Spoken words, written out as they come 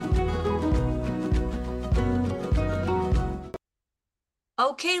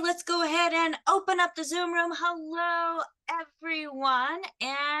Okay, let's go ahead and open up the Zoom room. Hello, everyone,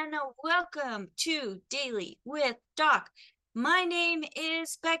 and welcome to Daily with Doc. My name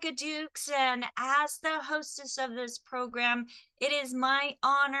is Becca Dukes, and as the hostess of this program, it is my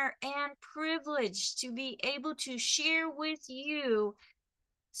honor and privilege to be able to share with you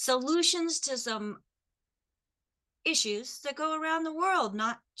solutions to some issues that go around the world,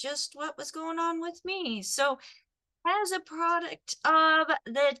 not just what was going on with me. So, as a product of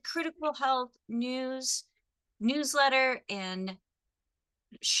the Critical Health News newsletter and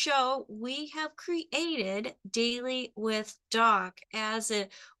show, we have created Daily with Doc as a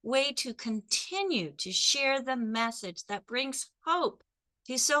way to continue to share the message that brings hope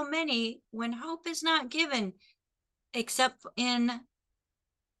to so many when hope is not given except in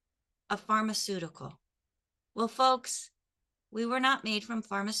a pharmaceutical. Well, folks, we were not made from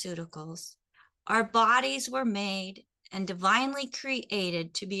pharmaceuticals. Our bodies were made and divinely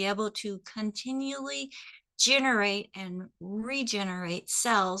created to be able to continually generate and regenerate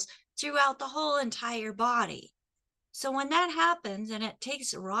cells throughout the whole entire body. So when that happens, and it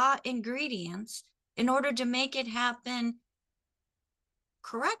takes raw ingredients in order to make it happen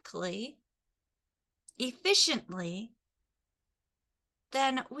correctly, efficiently,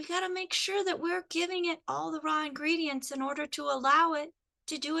 then we got to make sure that we're giving it all the raw ingredients in order to allow it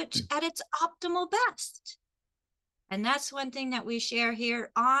to do it at its optimal best. And that's one thing that we share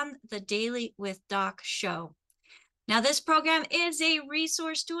here on the Daily with Doc show. Now, this program is a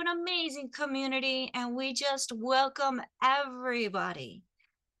resource to an amazing community, and we just welcome everybody.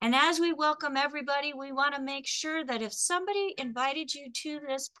 And as we welcome everybody, we want to make sure that if somebody invited you to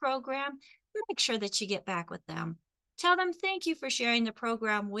this program, make sure that you get back with them. Tell them thank you for sharing the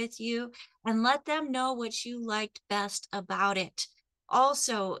program with you and let them know what you liked best about it.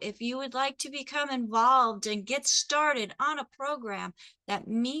 Also, if you would like to become involved and get started on a program that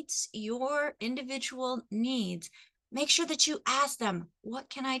meets your individual needs, make sure that you ask them, what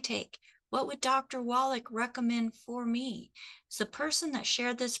can I take? What would Dr. Wallach recommend for me? So the person that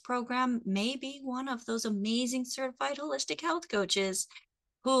shared this program may be one of those amazing certified holistic health coaches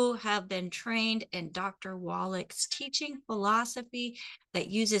who have been trained in Dr. Wallach's teaching philosophy that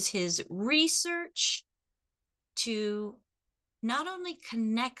uses his research to not only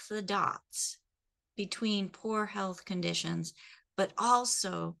connect the dots between poor health conditions, but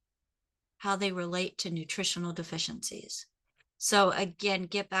also how they relate to nutritional deficiencies. So again,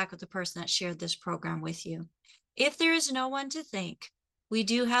 get back with the person that shared this program with you. If there is no one to thank, we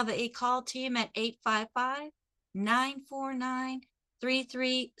do have a call team at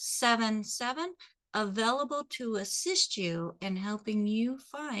 855-949-3377 available to assist you in helping you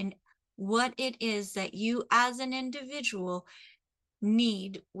find what it is that you as an individual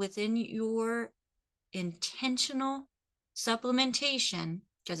need within your intentional supplementation,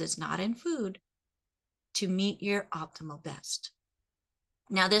 because it's not in food, to meet your optimal best.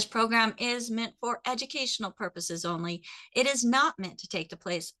 Now, this program is meant for educational purposes only. It is not meant to take the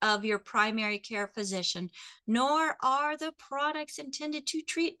place of your primary care physician, nor are the products intended to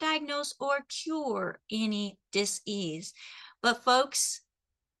treat, diagnose, or cure any disease. But folks,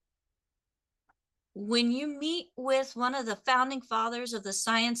 when you meet with one of the founding fathers of the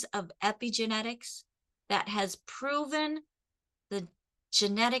science of epigenetics that has proven the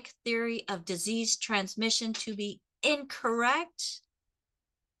genetic theory of disease transmission to be incorrect,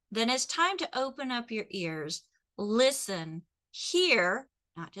 then it's time to open up your ears, listen, hear,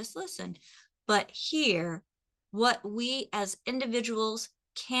 not just listen, but hear what we as individuals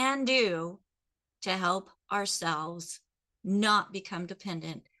can do to help ourselves not become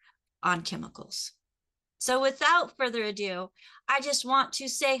dependent on chemicals. So without further ado, I just want to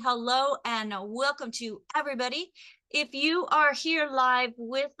say hello and welcome to everybody. If you are here live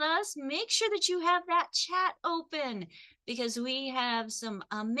with us, make sure that you have that chat open because we have some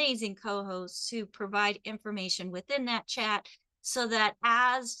amazing co-hosts who provide information within that chat so that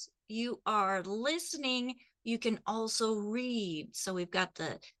as you are listening, you can also read. So we've got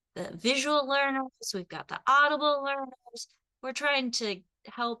the visual learners, we've got the audible learners. We're trying to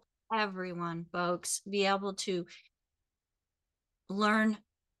help everyone, folks, be able to learn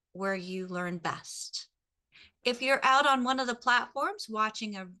where you learn best. If you're out on one of the platforms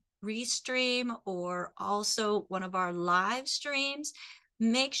watching a restream or also one of our live streams,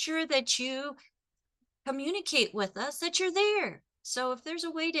 make sure that you communicate with us that you're there. So if there's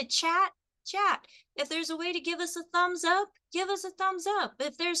a way to chat, chat. If there's a way to give us a thumbs up, give us a thumbs up.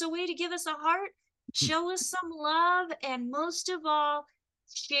 If there's a way to give us a heart, show us some love. And most of all,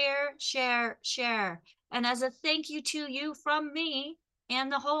 share, share, share. And as a thank you to you from me and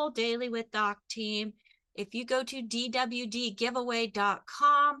the whole Daily with Doc team, If you go to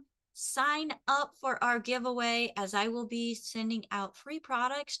dwdgiveaway.com, sign up for our giveaway, as I will be sending out free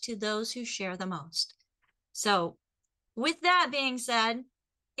products to those who share the most. So with that being said,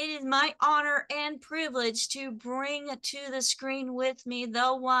 it is my honor and privilege to bring to the screen with me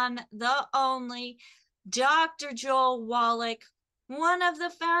the one, the only, Dr. Joel Wallach, one of the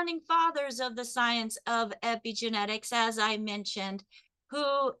founding fathers of the science of epigenetics, as I mentioned,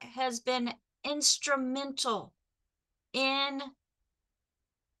 who has been instrumental in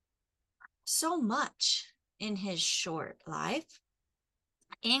so much in his short life,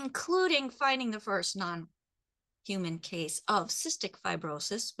 including finding the first non-human case of cystic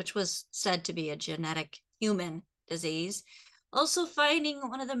fibrosis, which was said to be a genetic human disease. Also finding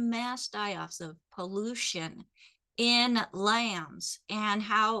one of the mass die-offs of pollution in lambs and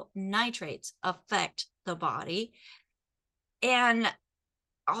how nitrates affect the body. And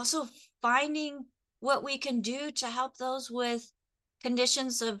also finding what we can do to help those with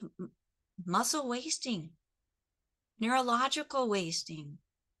conditions of muscle wasting, neurological wasting,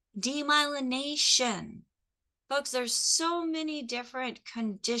 demyelination. Folks, there's so many different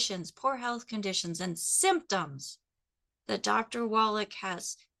conditions, poor health conditions and symptoms that Dr. Wallach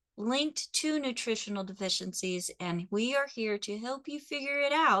has linked to nutritional deficiencies, and we are here to help you figure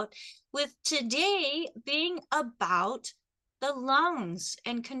it out, with today being about the lungs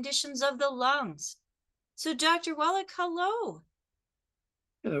and conditions of the lungs. So Dr. Wallach, hello.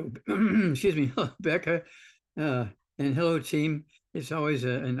 Hello, excuse me, hello, Becca, and hello, team. It's always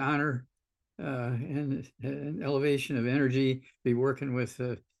an honor and an elevation of energy to be working with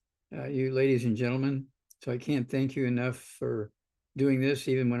you ladies and gentlemen. So I can't thank you enough for doing this.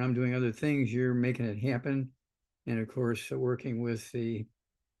 Even when I'm doing other things, you're making it happen. And of course, working with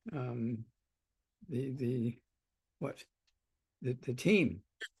um, the what the team.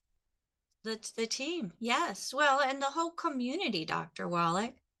 The team, yes. Well, and the whole community, Dr.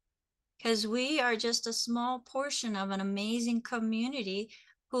 Wallach, because we are just a small portion of an amazing community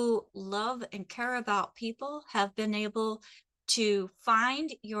who love and care about people, have been able to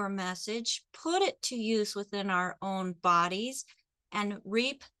find your message, put it to use within our own bodies, and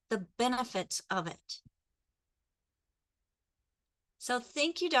reap the benefits of it. So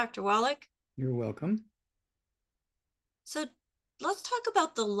thank you, Dr. Wallach. You're welcome. So let's talk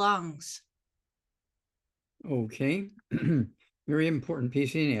about the lungs. Okay. Very important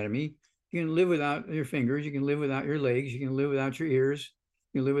piece of anatomy. You can live without your fingers. You can live without your legs. You can live without your ears.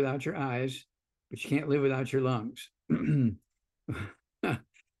 You can live without your eyes, but you can't live without your lungs.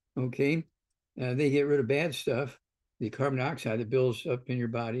 Okay. They get rid of bad stuff, the carbon dioxide that builds up in your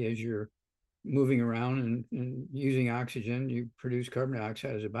body as you're moving around and using oxygen. You produce carbon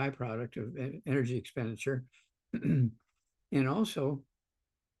dioxide as a byproduct of energy expenditure. And also,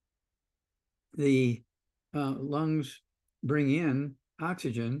 the lungs bring in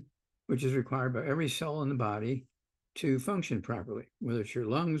oxygen, which is required by every cell in the body to function properly, whether it's your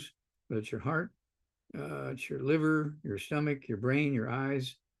lungs, whether it's your heart, it's your liver, your stomach, your brain, your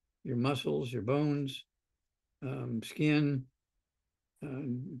eyes, your muscles, your bones, skin,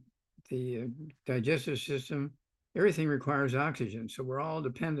 the digestive system. Everything requires oxygen. So we're all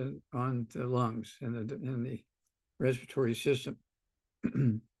dependent on the lungs and the respiratory system.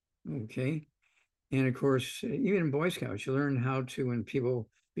 Okay. And of course, even in Boy Scouts, you learn how to, when people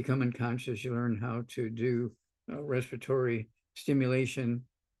become unconscious, you learn how to do respiratory stimulation,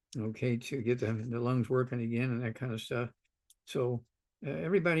 okay, to get the lungs working again and that kind of stuff. So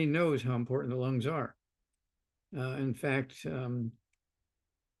everybody knows how important the lungs are. In fact,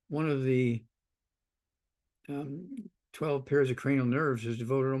 one of the 12 pairs of cranial nerves is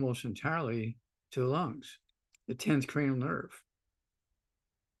devoted almost entirely to the lungs, the 10th cranial nerve.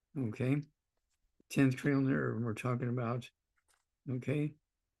 Okay. 10th cranial nerve, and we're talking about, okay,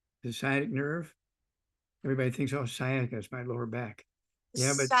 the sciatic nerve. Everybody thinks, oh, sciatica is my lower back.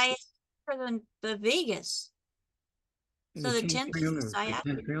 Yeah, but For the vagus. So the the 10th 10th is cranial the nerve, the sciatic.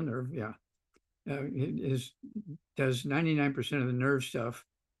 10th cranial nerve, yeah, does 99% of the nerve stuff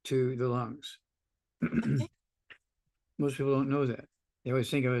to the lungs. Okay. Most people don't know that. They always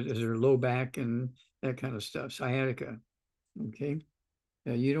think of it as their low back and that kind of stuff, sciatica. Okay.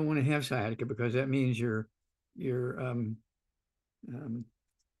 You don't want to have sciatica because that means your 10th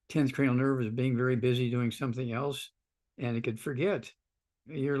cranial nerve is being very busy doing something else, and it could forget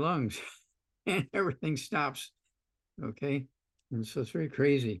your lungs and everything stops. Okay. And so it's very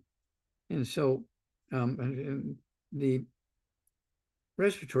crazy. And so and the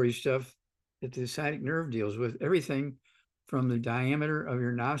respiratory stuff that the sciatic nerve deals with, everything from the diameter of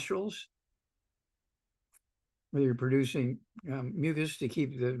your nostrils, whether you're producing mucus to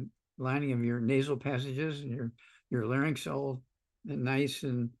keep the lining of your nasal passages and your larynx all nice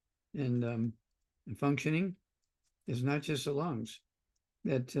and functioning, is not just the lungs.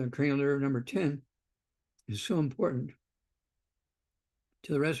 That cranial nerve number 10 is so important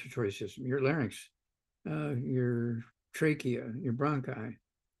to the respiratory system, your larynx, your trachea, your bronchi.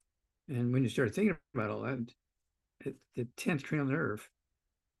 And when you start thinking about all that, the 10th cranial nerve,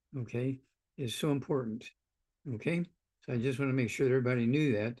 okay, is so important. Okay. So I just want to make sure that everybody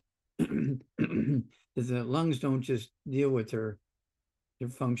knew that. That the lungs don't just deal with their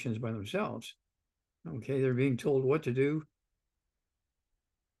functions by themselves. Okay. They're being told what to do.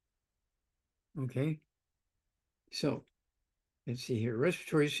 Okay. So let's see here.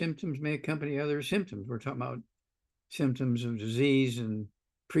 Respiratory symptoms may accompany other symptoms. We're talking about symptoms of disease and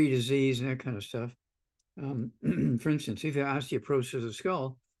pre-disease and that kind of stuff. For instance, if you have osteoporosis of the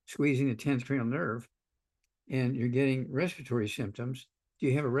skull, squeezing the 10th cranial nerve, and you're getting respiratory symptoms, do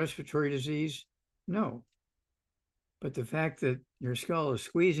you have a respiratory disease? No. But the fact that your skull is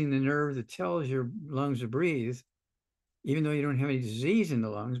squeezing the nerve that tells your lungs to breathe, even though you don't have any disease in the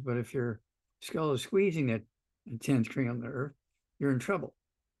lungs, but if your skull is squeezing that 10th cranial nerve, you're in trouble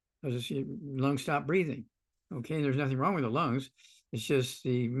because your lungs stop breathing. Okay, there's nothing wrong with the lungs. It's just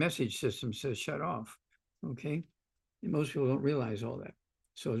the message system says shut off. Okay, and most people don't realize all that.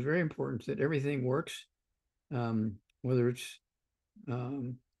 So it's very important that everything works, whether it's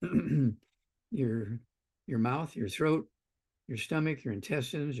your mouth, your throat, your stomach, your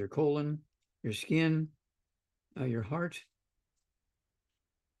intestines, your colon, your skin, your heart,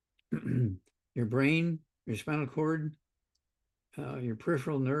 your brain, your spinal cord, your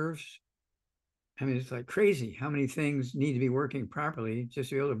peripheral nerves. I mean, it's like crazy how many things need to be working properly just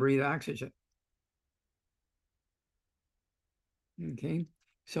to be able to breathe oxygen. Okay,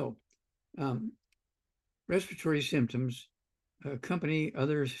 so respiratory symptoms accompany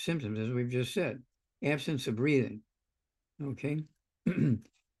other symptoms, as we've just said. Absence of breathing. Okay, you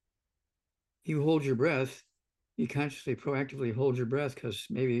hold your breath, you consciously, proactively hold your breath because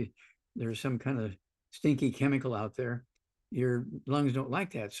maybe there's some kind of stinky chemical out there. Your lungs don't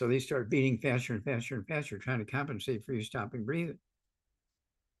like that, so they start beating faster and faster and faster, trying to compensate for you stopping breathing.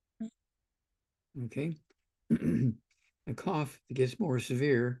 Okay, a cough that gets more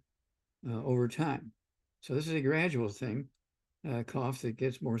severe over time. So this is a gradual thing, cough that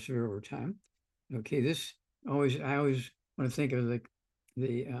gets more severe over time. Okay, I always want to think of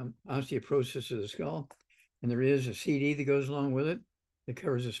the osteoporosis of the skull, and there is a CD that goes along with it that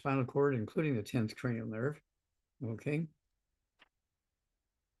covers the spinal cord, including the 10th cranial nerve. Okay.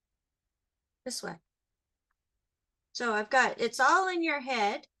 This way. So I've got It's All in Your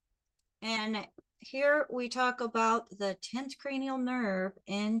Head. And here we talk about the 10th cranial nerve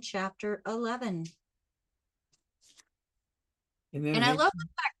in chapter 11. And I love the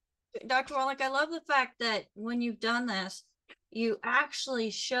fact, Dr. Wallach, I love the fact that when you've done this, you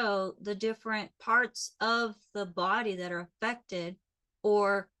actually show the different parts of the body that are affected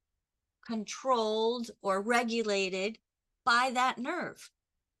or controlled or regulated by that nerve.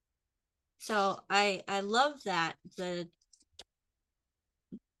 So I love that the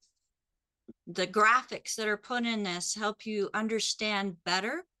graphics that are put in this help you understand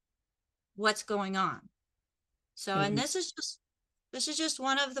better what's going on. So, and this is just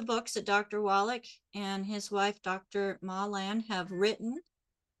one of the books that Dr. Wallach and his wife, Dr. Ma Lan, have written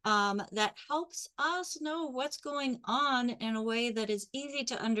that helps us know what's going on in a way that is easy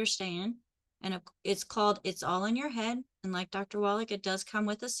to understand. And it's called It's All in Your Head. And like Dr. Wallach, it does come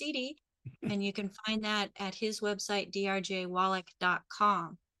with a CD. And you can find that at his website,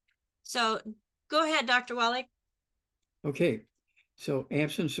 drjwallach.com. So go ahead, Dr. Wallach. Okay, so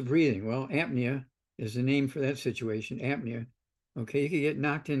absence of breathing. Well, apnea is the name for that situation, apnea. Okay, you could get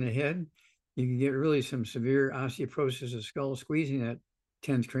knocked in the head. You can get really some severe osteoporosis of the skull, squeezing that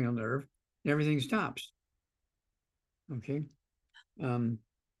 10th cranial nerve, and everything stops. Okay.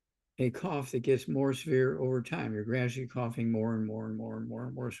 A cough that gets more severe over time. You're gradually coughing more and more and more and more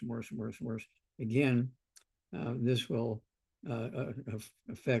and worse and worse and worse and worse. Again, this will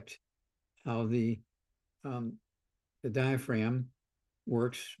affect how the diaphragm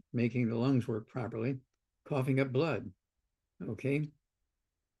works, making the lungs work properly. Coughing up blood. Okay.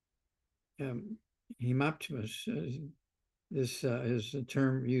 Hemoptymus, this is a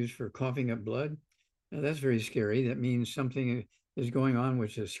term used for coughing up blood. Now, that's very scary. That means something is going on,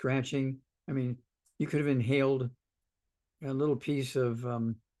 which is scratching. I mean, you could have inhaled a little piece of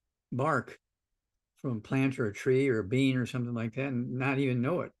bark from a plant or a tree or a bean or something like that and not even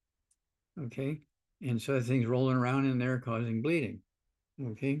know it. Okay. And so that thing's rolling around in there causing bleeding.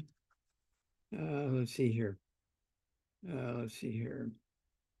 Okay. Let's see here.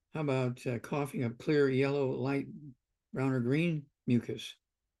 How about coughing up clear yellow, light brown or green mucus?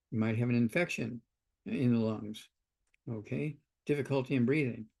 You might have an infection in the lungs. Okay. Difficulty in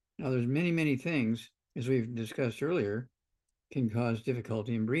breathing. Now, there's many, many things, as we've discussed earlier, can cause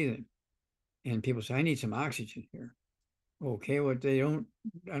difficulty in breathing. And people say, I need some oxygen here. Okay, what they don't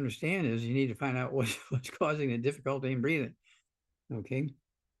understand is you need to find out what's causing the difficulty in breathing. Okay.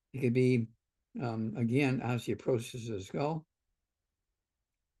 It could be, again, osteoporosis of the skull,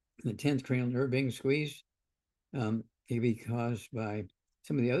 the 10th cranial nerve being squeezed. It could be caused by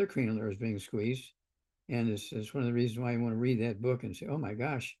some of the other cranial nerves being squeezed. And it's one of the reasons why you want to read that book and say, oh my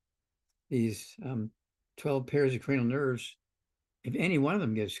gosh, these 12 pairs of cranial nerves, if any one of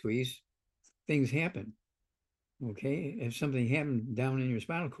them gets squeezed, things happen. Okay. If something happened down in your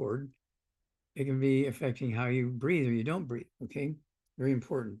spinal cord, it can be affecting how you breathe or you don't breathe. Okay. Very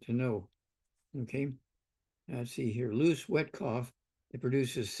important to know. Okay. Let's see here. Loose, wet cough that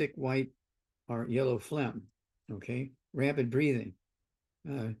produces thick, white, or yellow phlegm. Okay. Rapid breathing.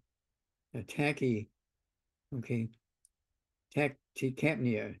 Tachy. Okay.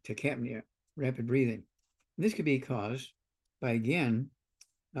 Tachypnea, rapid breathing. This could be caused by, again,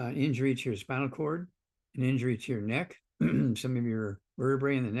 injury to your spinal cord, an injury to your neck, some of your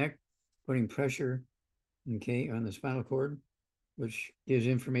vertebrae in the neck, putting pressure, okay, on the spinal cord, which gives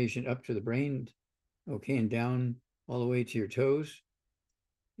information up to the brain, okay, and down all the way to your toes.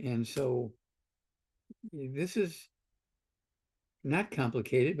 And so this is not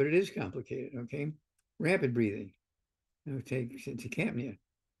complicated, but it is complicated, okay? Rapid breathing, okay, tachypnea.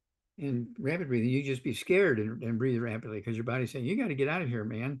 And rapid breathing, you just be scared and breathe rapidly because your body's saying, you got to get out of here,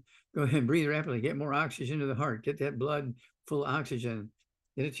 man. Go ahead and breathe rapidly, get more oxygen to the heart, get that blood full of oxygen,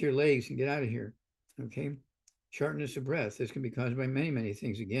 get it to your legs and get out of here. Okay. Shortness of breath. This can be caused by many, many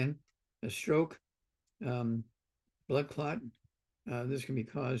things. Again, a stroke, blood clot. This can be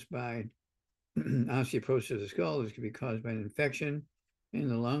caused by osteoporosis of the skull. This can be caused by an infection in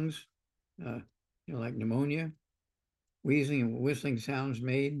the lungs, like pneumonia, wheezing and whistling sounds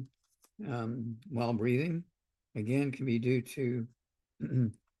made while breathing. Again, can be due to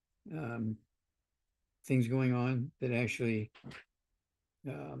things going on that actually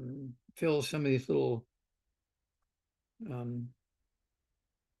fill some of these um,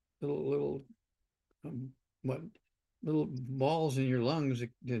 little um, what little balls in your lungs that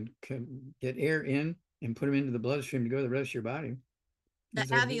can get air in and put them into the bloodstream to go to the rest of your body. The If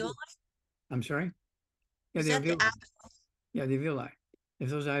those, alveoli? I'm sorry. Yeah, Is the that the alveoli. Yeah, the alveoli. If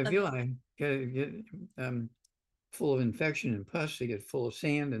those alveoli get full of infection and pus, they get full of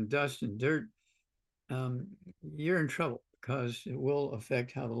sand and dust and dirt, you're in trouble because it will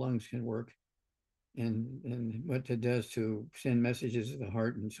affect how the lungs can work and what it does to send messages to the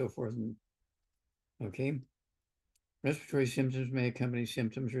heart and so forth. And okay. Respiratory symptoms may accompany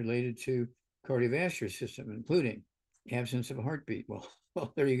symptoms related to cardiovascular system, including absence of a heartbeat.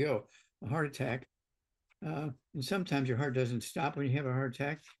 Well, there you go. A heart attack. And sometimes your heart doesn't stop when you have a heart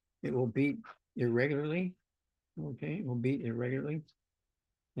attack. It will beat irregularly. Okay, it will beat irregularly.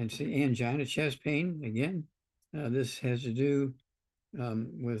 And see, angina, chest pain. Again, this has to do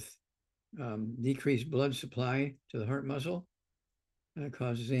with decreased blood supply to the heart muscle.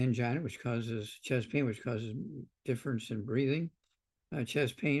 Causes angina, which causes chest pain, which causes difference in breathing.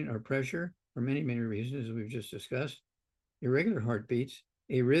 Chest pain or pressure for many, many reasons, as we've just discussed. Irregular heartbeats,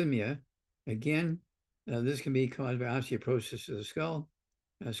 arrhythmia. Again, this can be caused by osteoporosis of the skull,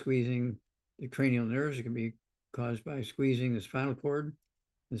 squeezing the cranial nerves. It can be caused by squeezing the spinal cord.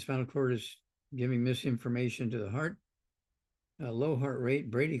 The spinal cord is giving misinformation to the heart. Low heart rate,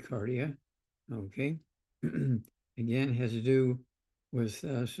 bradycardia. Okay. Again, has to do with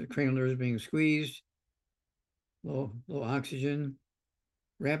cranial nerves being squeezed, low oxygen,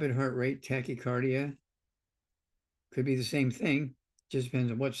 rapid heart rate, tachycardia. Could be the same thing. Just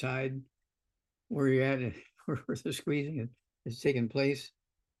depends on what side, where you're at, and where the squeezing is taking place.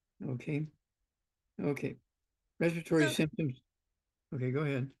 Okay. Okay. Respiratory So, symptoms. Okay, go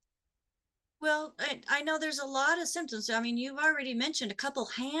ahead. well, I know there's a lot of symptoms. I mean, you've already mentioned a couple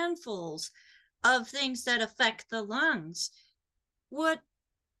handfuls of things that affect the lungs. What,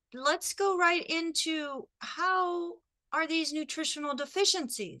 let's go right into how are these nutritional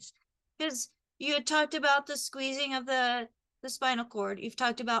deficiencies? Because you had talked about the squeezing of the spinal cord. You've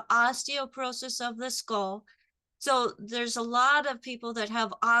talked about osteoporosis of the skull. So there's a lot of people that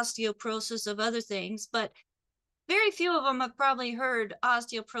have osteoporosis of other things, but very few of them have probably heard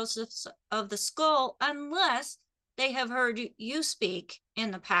osteoporosis of the skull unless they have heard you speak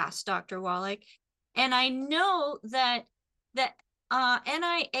in the past, Dr. Wallach. And I know that the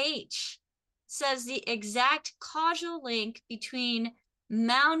NIH says the exact causal link between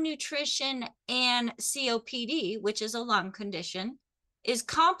malnutrition and COPD, which is a lung condition, is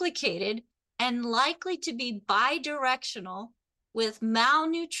complicated and likely to be bidirectional, with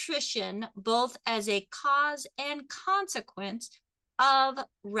malnutrition both as a cause and consequence of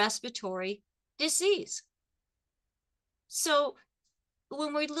respiratory disease. So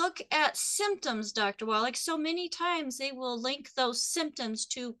when we look at symptoms, Dr. Wallach, so many times they will link those symptoms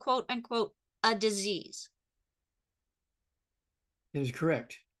to quote unquote a disease. That is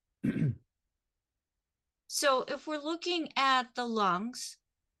correct. So if we're looking at the lungs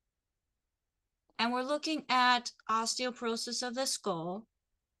and we're looking at osteoporosis of the skull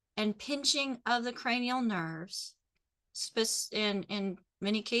and pinching of the cranial nerves, in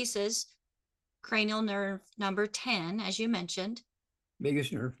many cases, cranial nerve number 10, as you mentioned,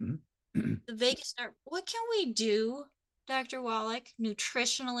 Vagus nerve. the vagus nerve, what can we do, Dr. Wallach,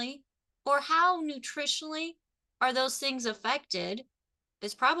 nutritionally, or how nutritionally are those things affected?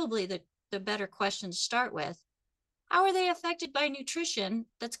 Is probably the better question to start with. How are they affected by nutrition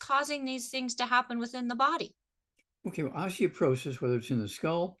that's causing these things to happen within the body? Okay, well, osteoporosis, whether it's in the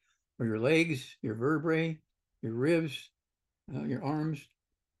skull or your legs, your vertebrae, your ribs, your arms,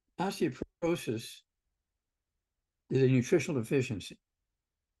 osteoporosis is a nutritional deficiency.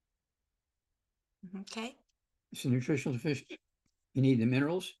 Okay. It's a nutritional deficiency. You need the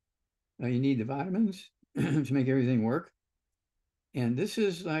minerals, you need the vitamins to make everything work. And this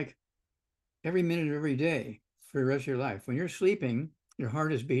is like every minute of every day for the rest of your life. When you're sleeping, your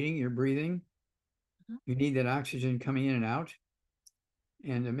heart is beating, you're breathing. You need that oxygen coming in and out.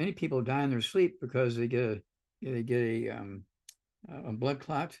 And many people die in their sleep because they get a blood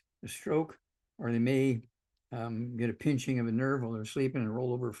clot, a stroke, or they may get a pinching of a nerve while they're sleeping and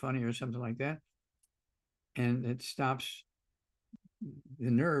roll over funny or something like that. And it stops the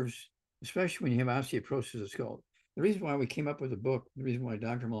nerves, especially when you have osteoporosis of the skull. The reason why we came up with a book, the reason why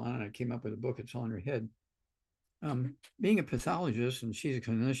Dr. Milan and I came up with a book, It's All in Your Head. Being a pathologist, and she's a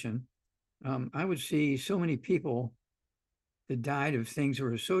clinician, I would see so many people that died of things that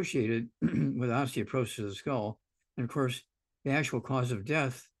were associated with osteoporosis of the skull. And of course, the actual cause of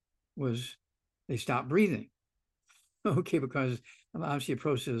death was they stopped breathing. Okay, because of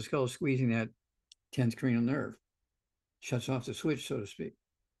osteoporosis of the skull squeezing that 10th cranial nerve, shuts off the switch, so to speak.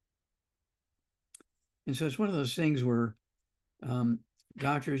 And so it's one of those things where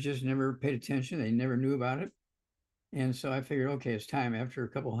doctors just never paid attention. They never knew about it. And so I figured, okay, it's time after a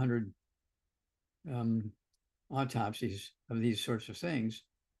couple hundred autopsies of these sorts of things,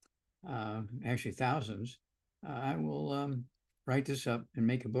 actually thousands, I will write this up and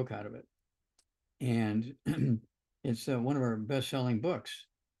make a book out of it. And it's one of our best-selling books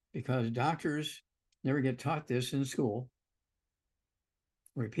because doctors never get taught this in school.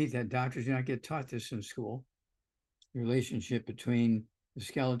 Repeat that, doctors do not get taught this in school. The relationship between the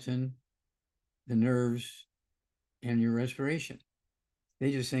skeleton, the nerves, and your respiration.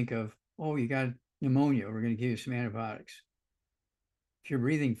 They just think of, oh, you got pneumonia, we're going to give you some antibiotics. If you're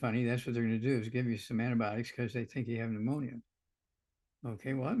breathing funny, that's what they're going to do is give you some antibiotics because they think you have pneumonia.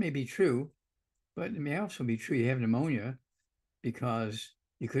 Okay, well, that may be true, but it may also be true you have pneumonia because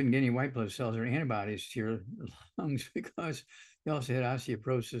you couldn't get any white blood cells or antibodies to your lungs because you also had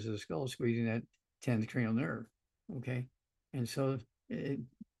osteoporosis of the skull squeezing that 10th cranial nerve. Okay, and so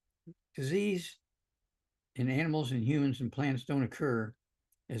disease in animals and humans and plants don't occur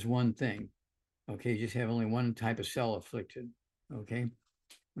as one thing. Okay, you just have only one type of cell afflicted. Okay,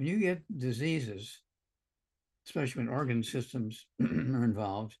 when you get diseases, especially when organ systems are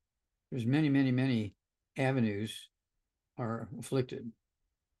involved, there's many avenues are afflicted.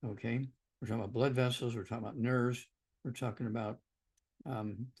 Okay, we're talking about blood vessels, we're talking about nerves, we're talking about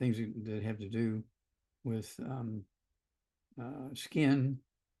things that have to do with skin,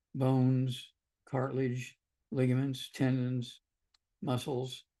 bones, cartilage, ligaments, tendons,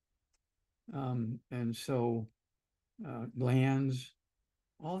 muscles, and so glands.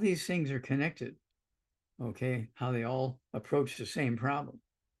 All these things are connected. Okay, how they all approach the same problem.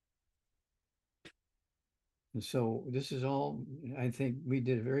 And so this is all, I think we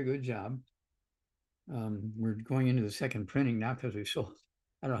did a very good job. We're going into the second printing now because we sold,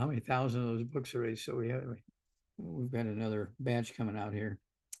 I don't know how many thousand of those books already. So we've got another batch coming out here.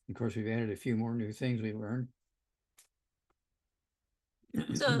 Of course, we've added a few more new things we learned.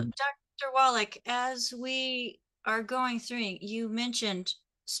 So, Dr. Wallach, as we are going through, you mentioned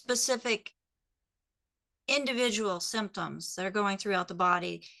specific individual symptoms that are going throughout the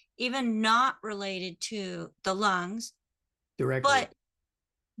body, even not related to the lungs, but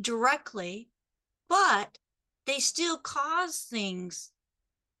directly, but they still cause things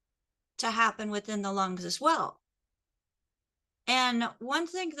to happen within the lungs as well. And one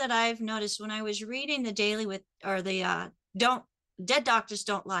thing that I've noticed when I was reading the daily with or the don't Dead Doctors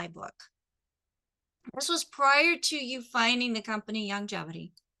Don't Lie book, this was prior to you finding the company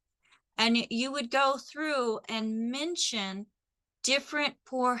Longevity. And you would go through and mention different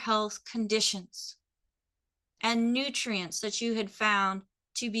poor health conditions and nutrients that you had found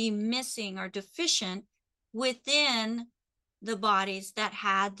to be missing or deficient within the bodies that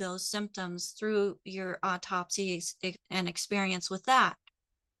had those symptoms through your autopsies and experience with that.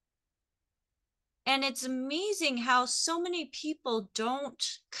 And it's amazing how so many people don't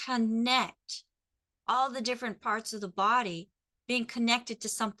connect all the different parts of the body being connected to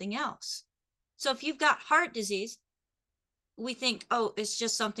something else. So if you've got heart disease, we think, oh, it's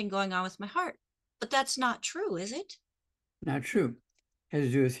just something going on with my heart. But that's not true, is it? Not true. It has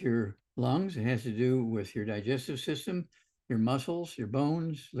to do with your lungs. It has to do with your digestive system, your muscles, your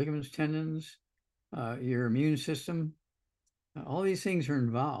bones, ligaments, tendons, your immune system. All these things are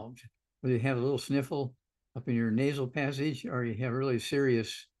involved. Whether you have a little sniffle up in your nasal passage or you have really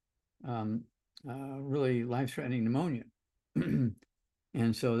serious, um, really life-threatening pneumonia.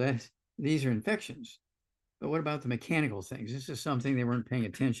 And so these are infections. But what about the mechanical things? This is something they weren't paying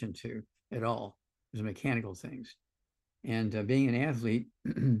attention to at all. It was mechanical things. And being an athlete,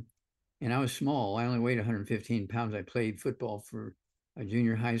 and I was small. I only weighed 115 pounds. I played football for a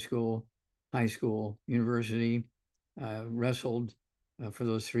junior high school, university, wrestled for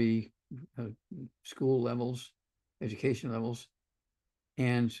those three uh, school levels, education levels.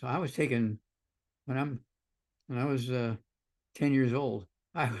 And so I was taking when I'm when I was 10 years old,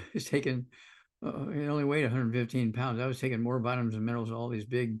 I was taking it only weighed 115 pounds. I was taking more vitamins and minerals than all these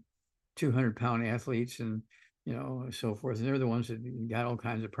big 200-pound athletes and so forth. And they're the ones that got all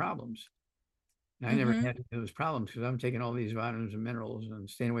kinds of problems. And I never Mm-hmm. had those problems because I'm taking all these vitamins and minerals and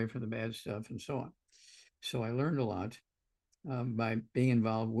staying away from the bad stuff and so on. So I learned a lot by being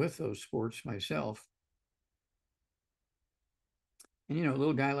involved with those sports myself. And a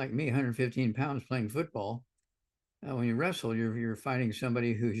little guy like me, 115 pounds, playing football. When you wrestle, you're fighting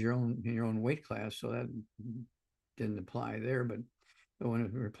somebody who's in your own weight class, so that didn't apply there. But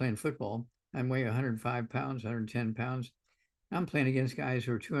when we were playing football, I'm weighing 105 pounds, 110 pounds. I'm playing against guys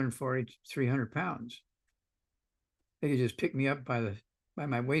who are 240, 300 pounds. They could just pick me up by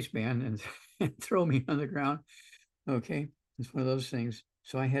my waistband and, and throw me on the ground. Okay, it's one of those things.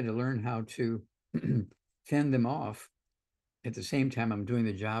 So I had to learn how to fend them off at the same time I'm doing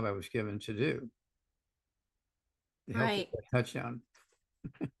the job I was given to do to help get Right. that touchdown.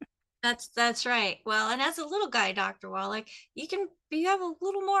 That's right. Well, and as a little guy, Dr. Wallach, you have a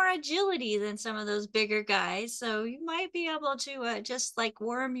little more agility than some of those bigger guys. So you might be able to just like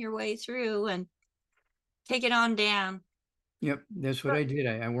worm your way through and take it on down. Yep, that's what But I did.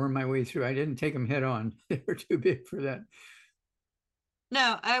 I wormed my way through. I didn't take them head on. They were too big for that.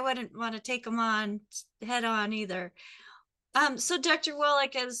 no, I wouldn't want to take them on head on either. So Dr.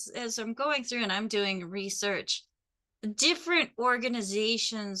 Wallach, as I'm going through and I'm doing research, different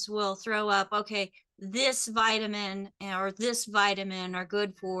organizations will throw up, okay, this vitamin or this vitamin are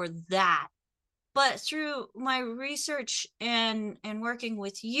good for that. But through my research and working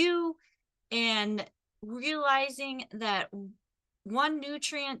with you and realizing that one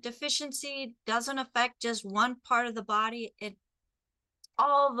nutrient deficiency doesn't affect just one part of the body, it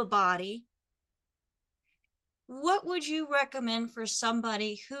all the body. What would you recommend for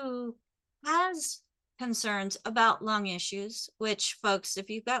somebody who has concerns about lung issues? Which, folks, if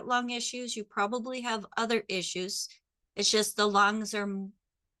you've got lung issues, you probably have other issues. It's just the lungs are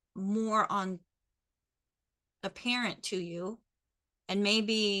more on apparent to you and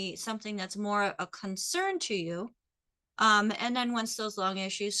maybe something that's more a concern to you. And then once those lung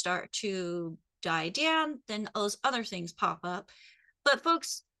issues start to die down, then those other things pop up. But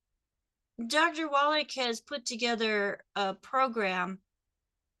folks, Dr. Wallach has put together a program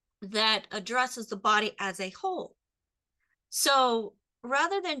that addresses the body as a whole. So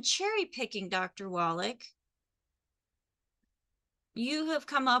rather than cherry picking, Dr. Wallach, you have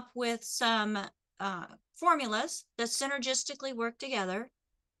come up with some formulas that synergistically work together.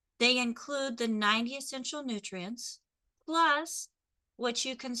 They include the 90 essential nutrients, plus what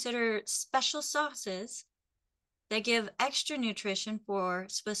you consider special sauces that give extra nutrition for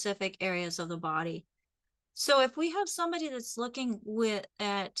specific areas of the body. So if we have somebody that's looking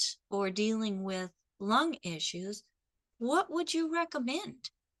at or dealing with lung issues, what would you recommend?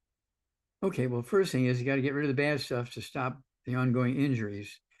 Okay, well, first thing is you got to get rid of the bad stuff to stop the ongoing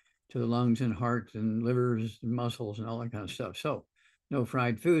injuries to the lungs and heart and livers and muscles and all that kind of stuff. So, no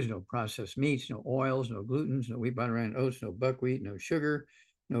fried foods, no processed meats, no oils, no glutens, no wheat, butter, and oats, no buckwheat, no sugar,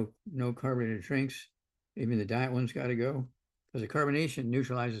 no carbonated drinks. Even the diet ones got to go. because the carbonation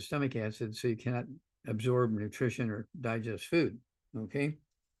neutralizes stomach acid, so you cannot absorb nutrition or digest food. Okay.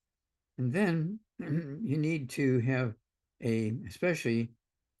 And then you need to have especially,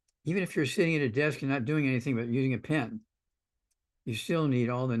 even if you're sitting at a desk and not doing anything but using a pen, you still need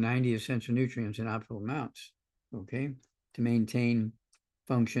all the 90 essential nutrients in optimal amounts, okay, to maintain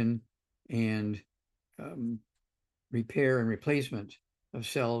function and um, repair and replacement of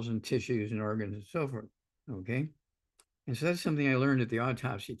cells and tissues and organs and so forth, okay? And so that's something I learned at the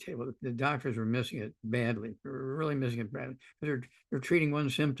autopsy table. The doctors were missing it badly. They were really missing it badly because they're treating one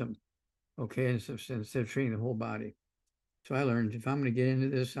symptom, okay, instead of treating the whole body. So I learned if I'm going to get into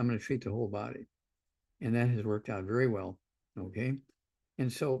this, I'm going to treat the whole body. And that has worked out very well, okay?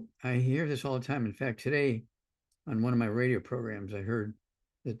 And so I hear this all the time. In fact, today on one of my radio programs, I heard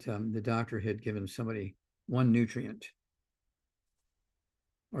that the doctor had given somebody one nutrient.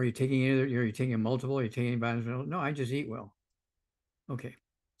 Are you taking either? Are you taking multiple? Are you taking vitamins? No, I just eat well. Okay.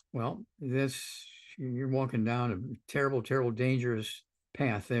 Well, you're walking down a terrible, terrible, dangerous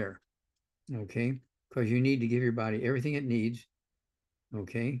path there. Okay. Because you need to give your body everything it needs.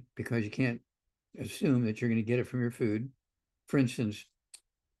 Okay. Because you can't assume that you're going to get it from your food. For instance,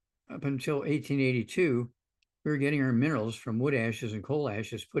 up until 1882, we were getting our minerals from wood ashes and coal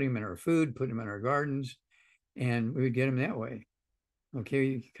ashes, putting them in our food, putting them in our gardens, and we would get them that way.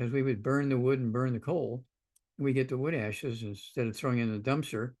 Okay, because we would burn the wood and burn the coal. And we get the wood ashes instead of throwing in the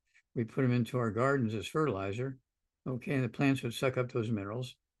dumpster, we put them into our gardens as fertilizer. Okay, and the plants would suck up those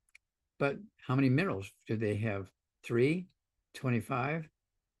minerals. But how many minerals did they have? 3, 25,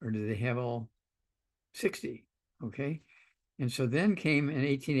 or did they have all 60? Okay. And so then came in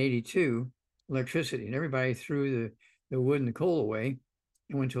 1882 electricity, and everybody threw the wood and the coal away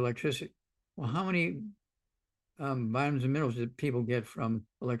and went to electricity. Well, how many vitamins and minerals did people get from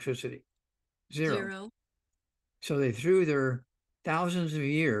electricity? 0. 0. So they threw their thousands of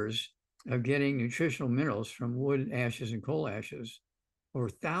years of getting nutritional minerals from wood ashes and coal ashes over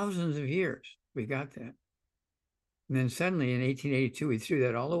thousands of years. We got that. And then suddenly in 1882, we threw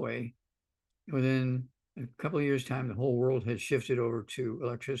that all away. Within a couple of years' time, the whole world had shifted over to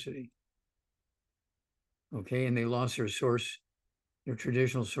electricity. Okay, and they lost their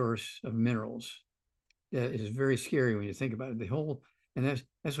traditional source of minerals. That is very scary when you think about it. And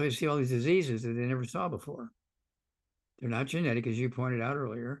that's why you see all these diseases that they never saw before. They're not genetic, as you pointed out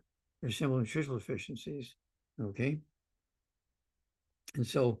earlier. They're simple nutritional deficiencies. Okay, and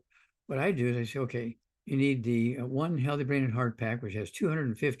so what I do is I say, okay, you need the one healthy brain and heart pack, which has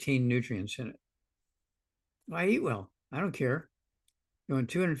 215 nutrients in it. Well, I eat well. I don't care. You want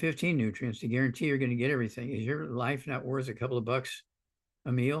 215 nutrients to guarantee you're going to get everything. Is your life not worth a couple of bucks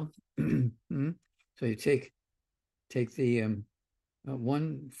a meal? So you take the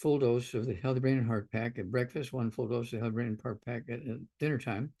one full dose of the Healthy Brain and Heart Pack at breakfast, one full dose of the Healthy Brain and Heart Pack at dinner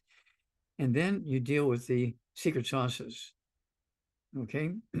time, and then you deal with the secret sauces.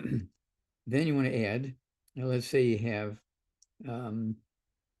 Okay, then you want to add. Now, let's say you have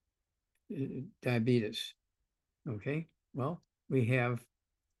diabetes. Okay, well we have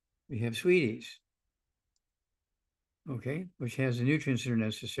sweeties. Okay, which has the nutrients that are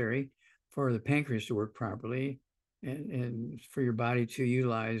necessary for the pancreas to work properly and for your body to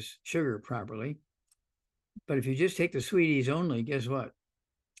utilize sugar properly. But if you just take the sweeties only, guess what?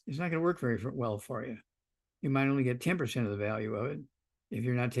 It's not going to work very well for you. You might only get 10% of the value of it if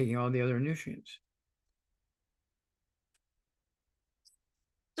you're not taking all the other nutrients.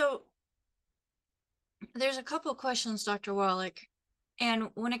 So there's a couple questions, Dr. Wallach. And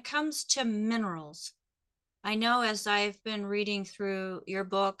when it comes to minerals, I know as I've been reading through your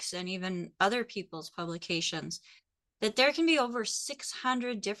books and even other people's publications, that there can be over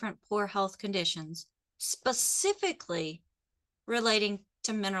 600 different poor health conditions specifically relating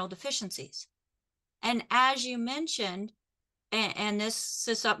to mineral deficiencies. And as you mentioned, and this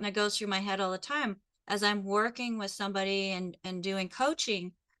is something that goes through my head all the time as I'm working with somebody and doing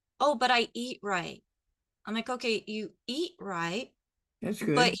coaching. Oh, but I eat right. I'm like, okay, you eat right, That's but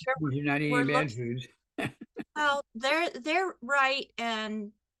good. here You're not we're eating bad looking, foods. well, they're right,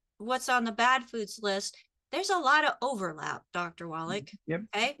 and what's on the bad foods list, there's a lot of overlap, Dr. Wallach. Yep.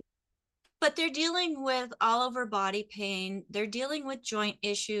 Okay. But they're dealing with all over body pain. They're dealing with joint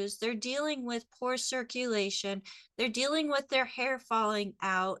issues. They're dealing with poor circulation. They're dealing with their hair falling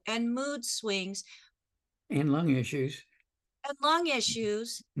out and mood swings And lung issues. and lung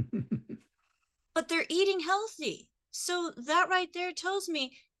issues, but they're eating healthy. So that right there tells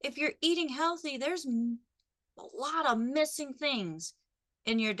me if you're eating healthy, there's a lot of missing things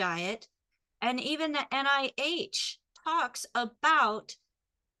in your diet. And even the NIH talks about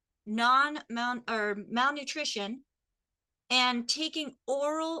malnutrition and taking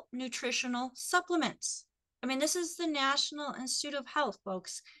oral nutritional supplements. I mean, this is the National Institute of Health,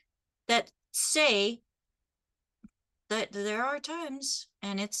 folks, that say that there are times,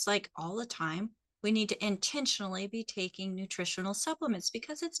 and it's like all the time, we need to intentionally be taking nutritional supplements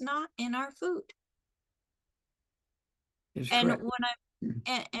because it's not in our food. It's And correct. when I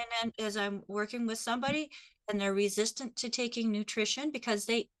and then as I'm working with somebody and they're resistant to taking nutrition because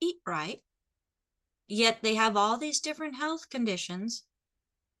they eat right, yet they have all these different health conditions.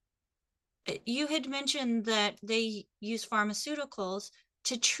 You had mentioned that they use pharmaceuticals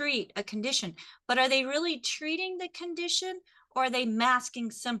to treat a condition, but are they really treating the condition or are they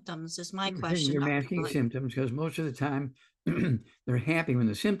masking symptoms? Is my question, You're Dr. masking Wallach. symptoms because most of the time they're happy when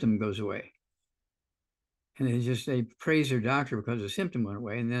the symptom goes away. And they praise their doctor because the symptom went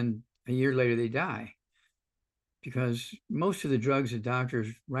away. And then a year later they die because most of the drugs that doctors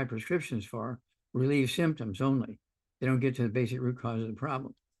write prescriptions for relieve symptoms only. They don't get to the basic root cause of the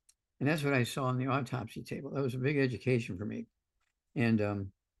problem. And that's what I saw on the autopsy table. That was a big education for me. And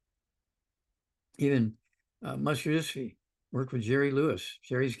even muscular dystrophy, worked with Jerry Lewis,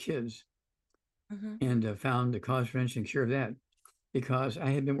 Jerry's kids, Mm-hmm. and found the cause, prevention, and cure of that. Because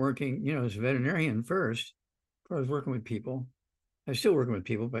I had been working, as a veterinarian first. I was working with people. I was still working with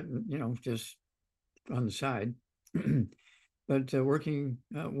people, but just on the side. But working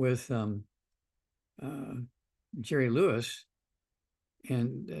with uh, Jerry Lewis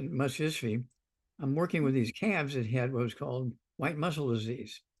and muscular dystrophy, I'm working with these calves that had what was called white muscle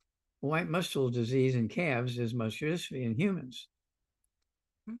disease. White muscle disease in calves is muscular dystrophy in humans.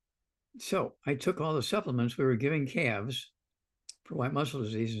 So I took all the supplements we were giving calves for white muscle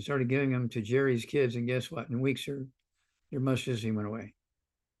disease and started giving them to Jerry's kids. And guess what? In weeks, their muscular dystrophy went away.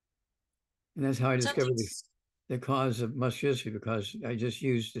 And that's how I discovered Something's the cause of muscular dystrophy because I just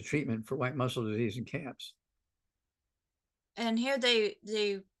used the treatment for white muscle disease in calves. and here they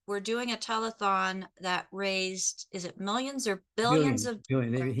were doing a telethon that raised, is it millions or billions Billions, of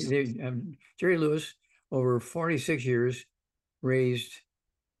billion. dollars Jerry Lewis, over 46 years, raised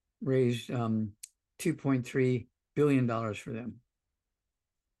raised $2.3 billion for them.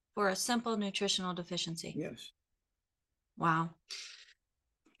 for a simple nutritional deficiency? Yes. Wow.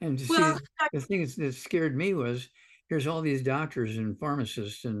 And to Well, see the thing that scared me was here's all these doctors and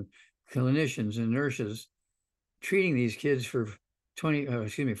pharmacists and clinicians and nurses treating these kids for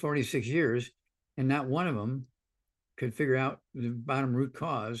 46 years, and not one of them could figure out the bottom root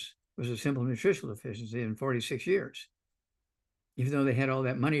cause was a simple nutritional deficiency in 46 years, even though they had all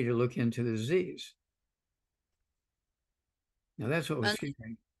that money to look into the disease. Now that's what was uh,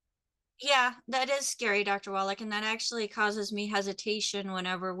 scary. yeah, that is scary, Dr. Wallach, and that actually causes me hesitation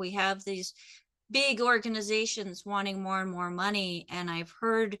whenever we have these big organizations wanting more and more money. And I've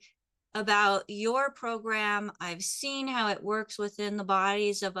heard about your program. I've seen how it works within the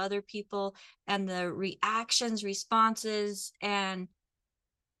bodies of other people and the reactions, responses, and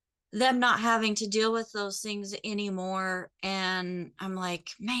them not having to deal with those things anymore. And I'm like,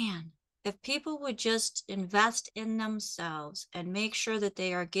 man, if people would just invest in themselves and make sure that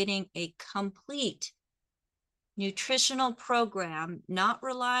they are getting a complete nutritional program, not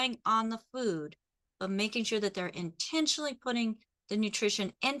relying on the food, but making sure that they're intentionally putting the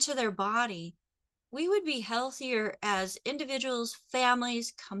nutrition into their body, we would be healthier as individuals,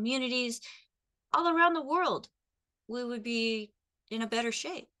 families, communities all around the world. We would be in a better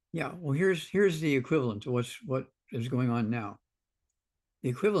shape. Yeah, well, here's the equivalent to what is going on now. The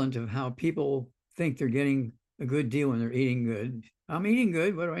equivalent of how people think they're getting a good deal when they're eating good. I'm eating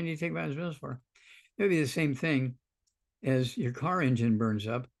good. What do I need to take vitamins for? It would be the same thing as your car engine burns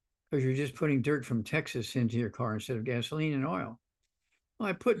up because you're just putting dirt from Texas into your car instead of gasoline and oil. Well,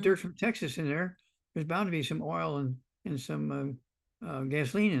 I put dirt from Texas in there. There's bound to be some oil and some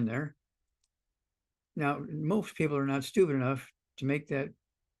gasoline in there. Now, most people are not stupid enough to make that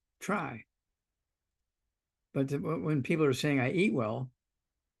try. But when people are saying I eat well,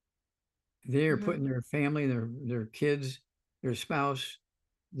 they're Mm-hmm. putting their family, their kids, their spouse,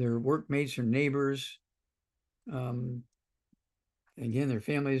 their workmates or neighbors, um, again, their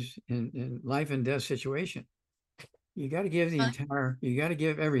families in life and death situation. You got to give you got to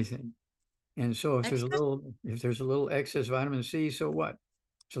give everything. And so if there's a little excess vitamin C, so what?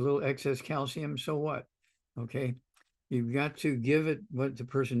 It's a little excess calcium, so what? Okay. You've got to give it what the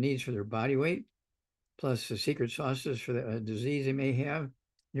person needs for their body weight, plus the secret sauces for the disease they may have.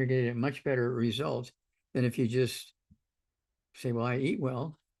 You're getting a much better result than if you just say, well, I eat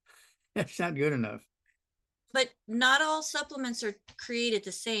well. That's not good enough. But not all supplements are created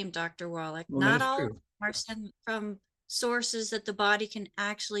the same, Dr. Wallach. Well, Not that's all true. are sent from sources that the body can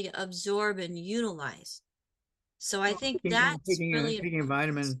actually absorb and utilize. So I think And that's really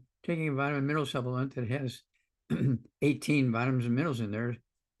important. taking a vitamin mineral supplement that has 18 vitamins and minerals in there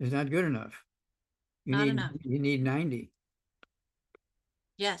is not good enough. Not enough. You need 90.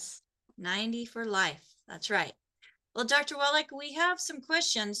 Yes, 90 for life. That's right. Well, Dr. Wallach, we have some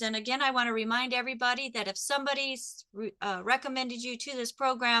questions. And again, I want to remind everybody that if somebody's recommended you to this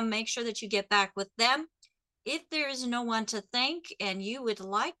program, make sure that you get back with them. If there is no one to thank and you would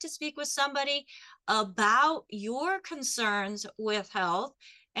like to speak with somebody about your concerns with health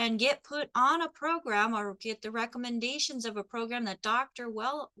and get put on a program or get the recommendations of a program that Dr.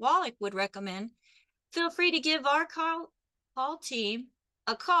 Wallach would recommend, feel free to give our call team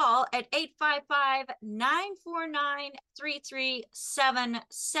a call at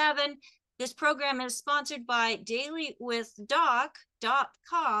 855-949-3377. This program is sponsored by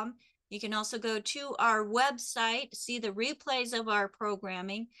dailywithdoc.com. You can also go to our website, see the replays of our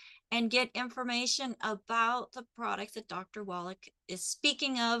programming, and get information about the products that Dr. Wallach is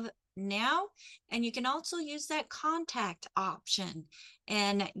speaking of now. And you can also use that contact option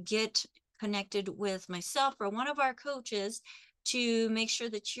and get connected with myself or one of our coaches to make sure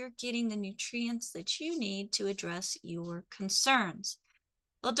that you're getting the nutrients that you need to address your concerns.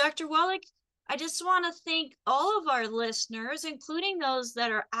 Well, Dr. Wallach, I just want to thank all of our listeners, including those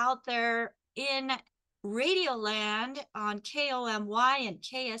that are out there in Radioland on KOMY and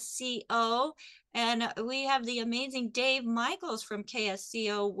KSCO. And we have the amazing Dave Michaels from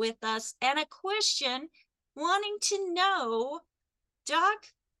KSCO with us. And a question wanting to know, Doc,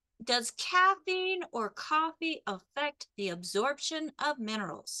 does caffeine or coffee affect the absorption of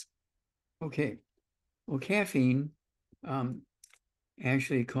minerals? Okay. Well, caffeine um,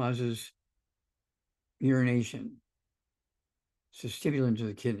 actually causes urination. It's a stimulant to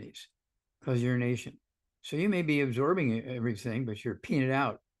the kidneys, causes urination. So you may be absorbing everything, but you're peeing it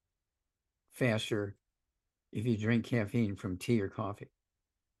out faster if you drink caffeine from tea or coffee.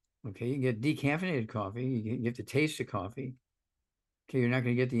 Okay, you get decaffeinated coffee, you get the taste of coffee. Okay, you're not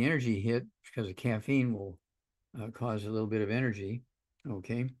going to get the energy hit because the caffeine will cause a little bit of energy.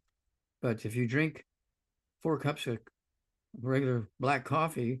 Okay, but if you drink 4 cups of regular black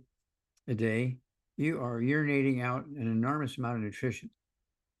coffee a day, you are urinating out an enormous amount of nutrition.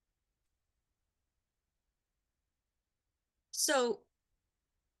 So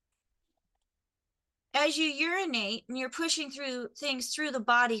as you urinate and you're pushing through things through the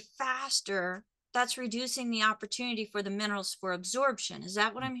body faster, that's reducing the opportunity for the minerals for absorption. Is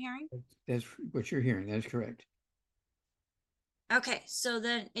that what I'm hearing? That's what you're hearing. That's correct. Okay, so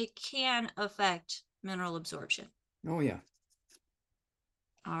then it can affect mineral absorption. Oh, yeah.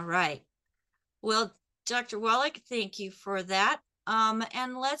 All right. Well, Dr. Wallach, thank you for that.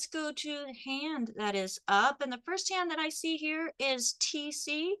 And let's go to the hand that is up. And the first hand that I see here is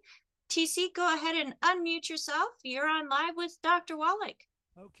TC. TC, go ahead and unmute yourself. You're on live with Dr. Wallach.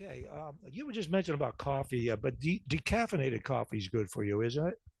 Okay. You were just mentioning about coffee, but decaffeinated coffee is good for you, isn't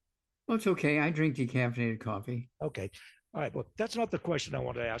it? Well, it's okay. I drink decaffeinated coffee. Okay. All right. Well, that's not the question I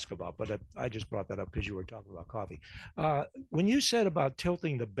wanted to ask about, but I just brought that up because you were talking about coffee. When you said about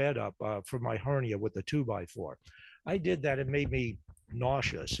tilting the bed up for my hernia with the 2x4, I did that. It made me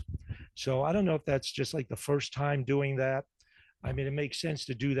nauseous. So I don't know if that's just like the first time doing that. I mean, it makes sense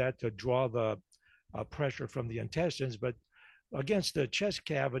to do that to draw the pressure from the intestines, but against the chest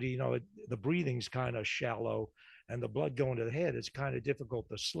cavity, the breathing's kind of shallow and the blood going to the head, it's kind of difficult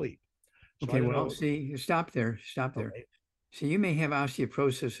to sleep. So I Okay, don't well, know. see, stop there. Stop there. Okay. So you may have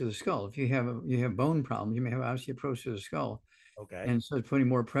osteoporosis of the skull. If you have bone problems, you may have osteoporosis of the skull. Okay. And so it's putting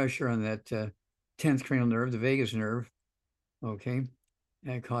more pressure on that 10th cranial nerve, the vagus nerve, okay,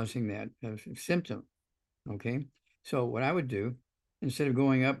 causing that symptom. Okay. So what I would do, instead of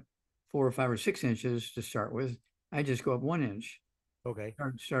going up 4 or 5 or 6 inches to start with, I just go up 1 inch. Okay.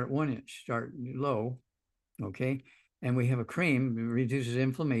 Start at 1 inch, start low. Okay. And we have a cream that reduces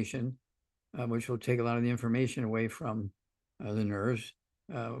inflammation, which will take a lot of the information away from the nerves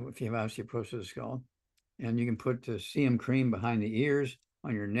if you have osteoporosis of the skull. And you can put the CM cream behind the ears,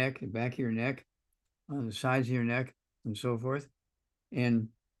 on your neck, the back of your neck, on the sides of your neck, and so forth. And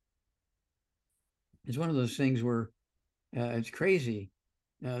it's one of those things where it's crazy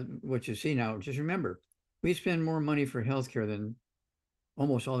what you see now. Just remember, we spend more money for healthcare than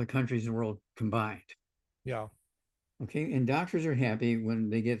almost all the countries in the world combined. Yeah. Okay, and doctors are happy when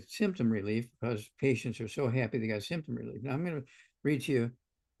they get symptom relief because patients are so happy they got symptom relief. Now I'm going to read to you.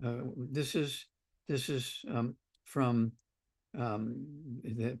 This is from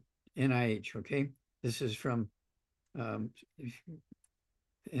the NIH. Okay, this is from um,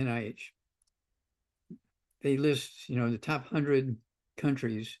 NIH. They list, the top 100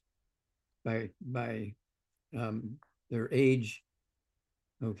 countries by their age,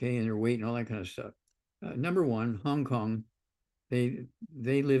 okay, and their weight and all that kind of stuff. Number one, Hong Kong, they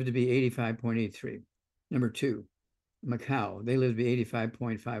live to be 85.83. Number two, Macau, they live to be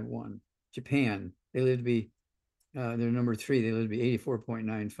 85.51. Japan, they live to be they're number three, they live to be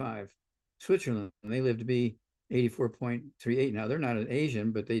 84.95. Switzerland, they live to be 84.38. Now they're not an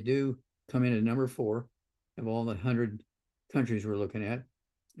Asian, but they do come in at number four of all the 100 countries we're looking at.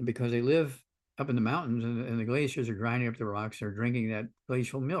 And because they live up in the mountains and the glaciers are grinding up the rocks, they're drinking that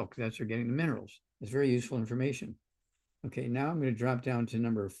glacial milk. That's they're getting the minerals. It's very useful information. Okay, now I'm going to drop down to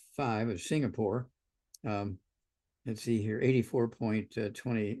number 5 of Singapore. Let's see here,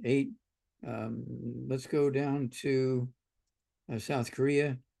 84.28. Let's go down to South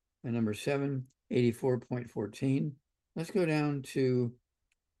Korea, number 7, 84.14. Let's go down to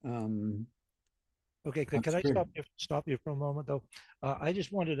Okay, can I stop you for a moment though? I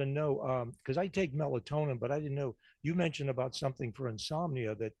just wanted to know because I take melatonin, but I didn't know you mentioned about something for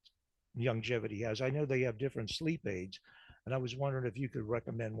insomnia that longevity has. I know they have different sleep aids, and I was wondering if you could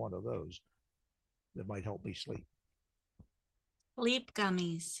recommend one of those that might help me sleep. Sleep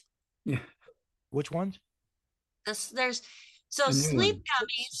gummies. Yeah. Which ones? There's so sleep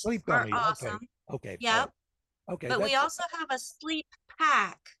gummies Sleep are gummy. awesome. Okay. Yep. Okay. But we also have a sleep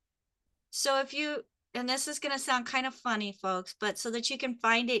pack. So if you, and this is going to sound kind of funny, folks, but so that you can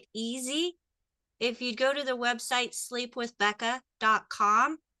find it easy, if you go to the website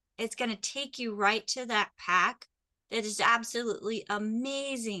sleepwithbecca.com, it's going to take you right to that pack. That is absolutely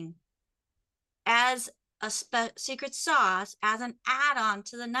amazing as a secret sauce, as an add-on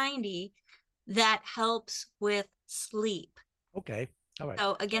to the 90 that helps with sleep. Okay. All right.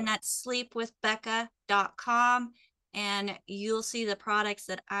 So again, that's sleepwithbecca.com, and you'll see the products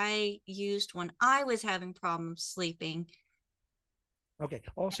that I used when I was having problems sleeping. Okay.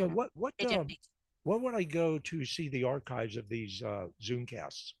 Also, what would I go to see the archives of these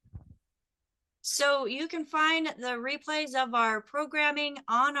Zoomcasts? So you can find the replays of our programming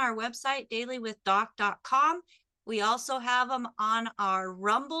on our website, dailywithdoc.com. We also have them on our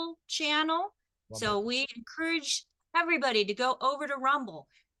Rumble channel. So we encourage everybody to go over to Rumble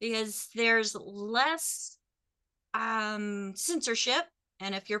because there's less censorship.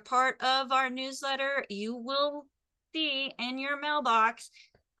 And if you're part of our newsletter, you will see in your mailbox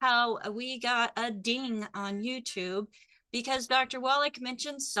how we got a ding on YouTube because Dr. Wallach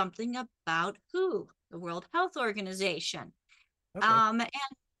mentioned something about WHO, the World Health Organization. Okay.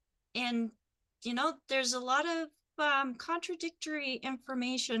 And you know, there's a lot of contradictory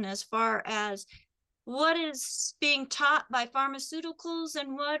information as far as what is being taught by pharmaceuticals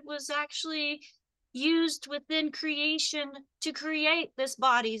and what was actually used within creation to create this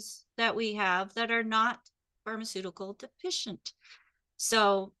bodies that we have that are not pharmaceutical deficient.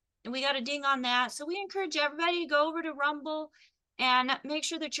 So we got a ding on that. So we encourage everybody to go over to Rumble and make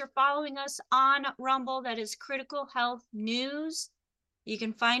sure that you're following us on Rumble. That is Critical Health News. You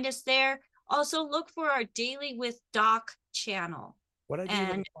can find us there. Also look for our Daily with Doc channel. What I do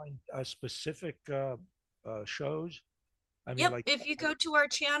when I find specific shows? I mean, like if you go to our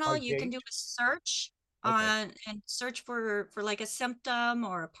channel, you can do a search and search for like a symptom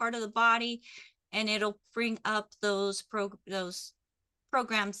or a part of the body, and it'll bring up those programs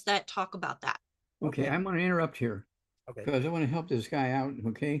that talk about that. Okay, I'm going to interrupt here because I want to help this guy out.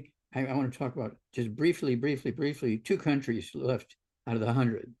 Okay, I want to talk about just briefly, 2 countries left out of the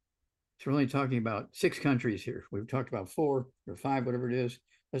 100. So we're only talking about 6 countries here. We've talked about 4 or 5, whatever it is.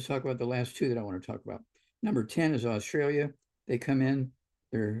 Let's talk about the last 2 that I want to talk about. Number 10 is Australia. They come in,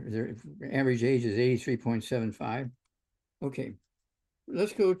 their average age is 83.75. Okay,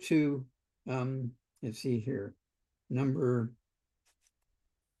 let's go to, let's see here, number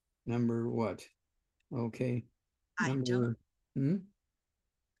what? Okay, let's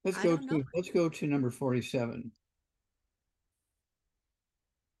go to number 47.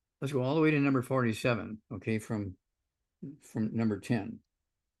 Let's go all the way to number 47, okay, from number 10.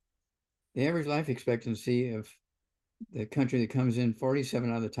 The average life expectancy of the country that comes in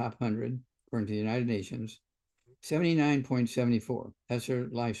 47 out of the top 100, according to the United Nations, 79.74. That's their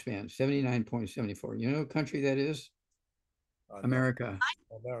lifespan, 79.74. You know what country that is? America.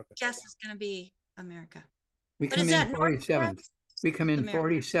 I guess it's going to be America. We come in 47th. We come in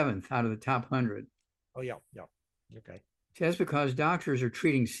 47th out of the top 100. Oh, yeah. Okay. So that's because doctors are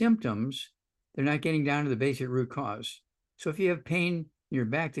treating symptoms. They're not getting down to the basic root cause. So if you have pain in your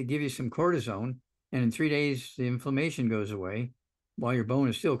back, they give you some cortisone, and in 3 days, the inflammation goes away. While your bone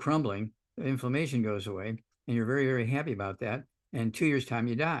is still crumbling, the inflammation goes away, and you're very, very happy about that. And 2 years' time,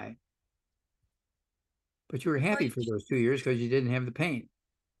 you die. But you were happy for those 2 years because you didn't have the pain.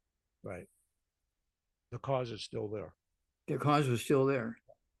 Right. The cause is still there. The cause was still there.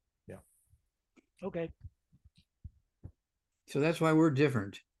 Okay. So that's why we're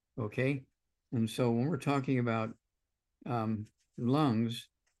different. Okay. And so when we're talking about lungs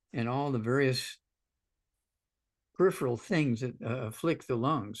and all the various peripheral things that afflict the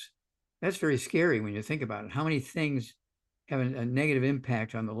lungs, that's very scary when you think about it. How many things have a negative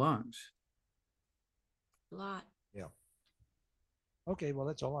impact on the lungs? A lot. Yeah. Okay. Well,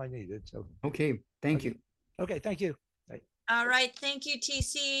 that's all I needed. So, Okay. Thank okay. you. Okay. Thank you. All right. Thank you,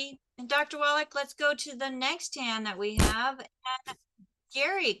 TC. And Dr. Wallach, let's go to the next hand that we have. And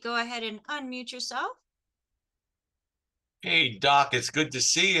Gary, go ahead and unmute yourself. Hey Doc, it's good to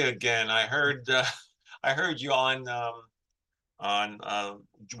see you again. I heard you on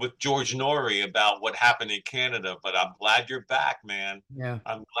with George Norrie about what happened in Canada, but I'm glad you're back, man. Yeah.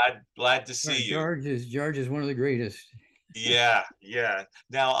 I'm glad to see you. George is one of the greatest. Yeah, yeah.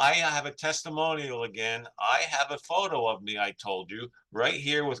 Now I have a testimonial again. I have a photo of me, I told you, right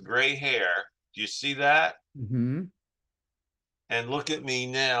here with gray hair. Do you see that? Mm-hmm. And look at me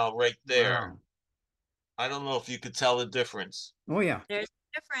now, right there. Wow. I don't know if you could tell the difference. Oh yeah. There's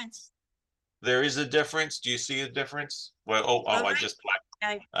a difference. There is a difference. Do you see a difference? Well, All I right. just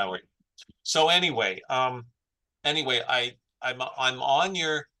I, oh wait. So anyway, I'm on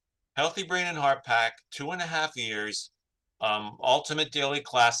your Healthy Brain and Heart Pack, 2.5 years, Ultimate Daily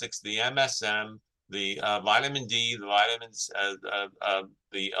Classics, the MSM, the vitamin D, the vitamins,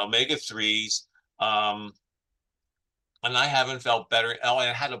 the omega threes, and I haven't felt better. Oh, I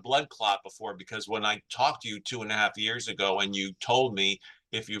had a blood clot before because when I talked to you 2.5 years ago, and you told me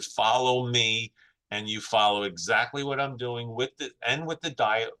if you follow me and you follow exactly what I'm doing with the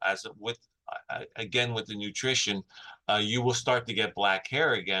diet with again with the nutrition, you will start to get black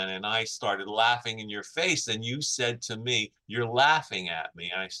hair again. And I started laughing in your face, and you said to me, "You're laughing at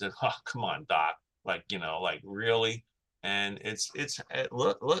me." And I said, "Oh, come on, Doc. Like like really?" And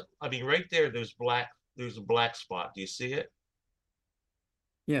look. I mean, right there. There's a black spot. Do you see it?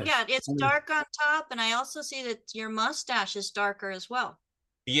 Yes. yeah, it's dark on top. And I also see that your mustache is darker as well.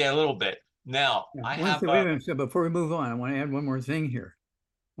 Yeah, a little bit. Now, Yeah. I have Wait a minute. So before we move on, I want to add one more thing here.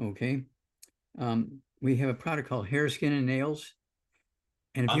 Okay. We have a product called Hair, Skin, and Nails.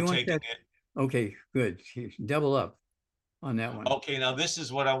 And if you I'm want taking that, it. okay, good. Double up on that one. Okay, now this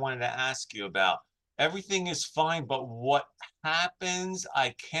is what I wanted to ask you about. Everything is fine, but what happens?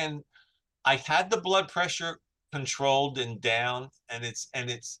 I had the blood pressure controlled and down, and it's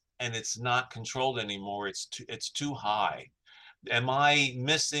not controlled anymore. It's too high. Am I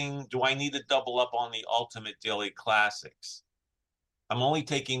missing? Do I need to double up on the Ultimate Daily Classics? I'm only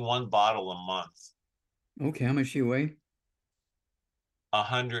taking one bottle a month, Okay, how much do you weigh?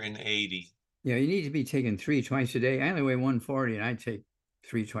 180. Yeah, you need to be taking 3 twice a day. I only weigh 140 and I take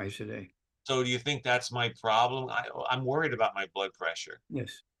 3 twice a day. So do you think that's my problem? I'm worried about my blood pressure.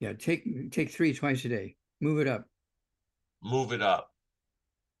 Yes. Yeah, take 3 twice a day. Move it up. Move it up.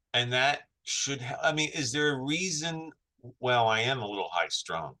 And that should, I mean, is there a reason? Well, I am a little high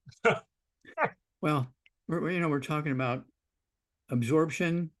strung. Well, we're talking about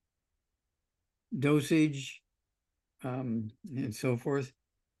absorption, dosage, and so forth.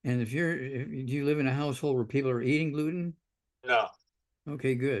 And do you live in a household where people are eating gluten? No,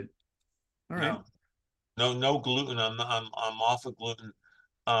 Okay, good. All right. no gluten. I'm off of gluten.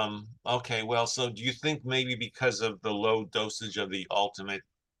 Okay, well, so do you think maybe because of the low dosage of the Ultimate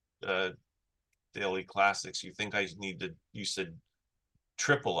uh, Daily Classics, you think I need to, you said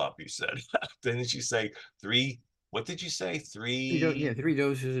triple up, you said. Didn't you say three? What did you say? Yeah, 3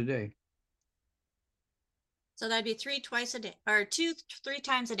 doses a day. So that'd be 3 twice a day or 3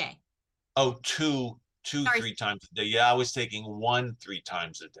 times a day. Oh, two, Sorry. 3 times a day. Yeah, I was taking one 3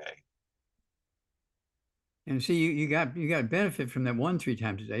 times a day. And see, you got benefit from that 3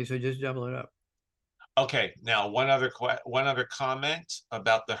 times a day, so just double it up. Okay, now one other comment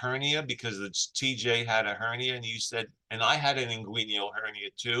about the hernia because the TJ had a hernia and you said, and I had an inguinal hernia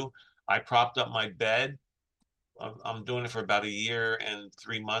too. I propped up my bed. I'm doing it for about 1 year and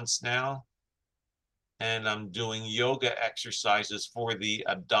 3 months now, and I'm doing yoga exercises for the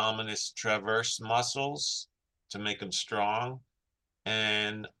abdominis transverse muscles to make them strong.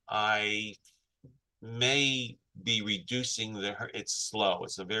 And I may be reducing it's slow.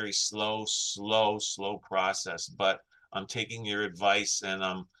 It's a very slow process, but I'm taking your advice and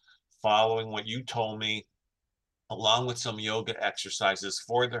I'm following what you told me along with some yoga exercises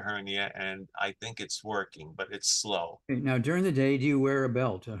for the hernia, and I think it's working, but it's slow. Okay, now, during the day, do you wear a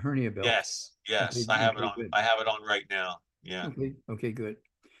belt, a hernia belt? Yes, Okay, I have it okay, on. good. I have it on right now. Yeah. Okay, good.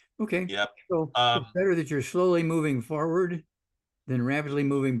 Okay, Yep. so it's Um, better that you're slowly moving forward than rapidly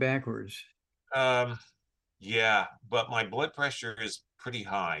moving backwards. um, Yeah, but my blood pressure is pretty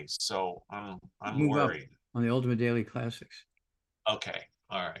high, so I'm Move up worried. on the Ultimate Daily Classics. Okay,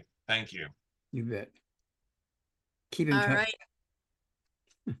 all right. Thank you. You bet. Keep in All touch. right.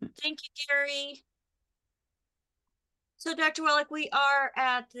 Thank you, Gary. So, Dr. Wallach, we are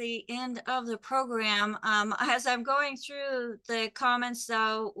at the end of the program. As I'm going through the comments,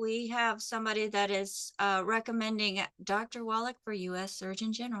 though, we have somebody that is recommending Dr. Wallach for U.S.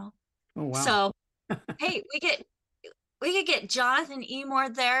 Surgeon General. Oh, wow. So, hey, we could get Jonathan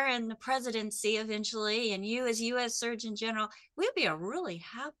Emord there in the presidency eventually, and you as U.S. Surgeon General. We'd be a really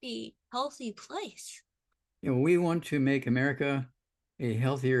happy, healthy place. We want to make America a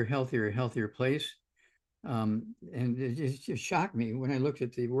healthier place. And it just shocked me when I looked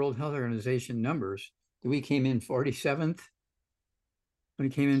at the World Health Organization numbers that we came in 47th when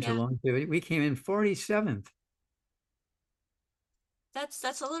it came into longevity. We came in 47th.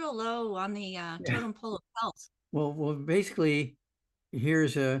 That's a little low on the totem pole of health. Well, basically,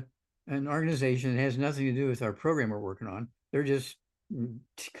 here's an organization that has nothing to do with our program we're working on. They're just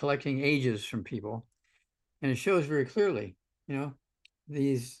collecting ages from people, and it shows very clearly.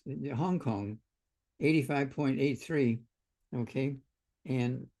 These Hong Kong 85.83, okay,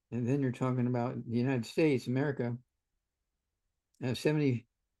 and then you're talking about the United States, America,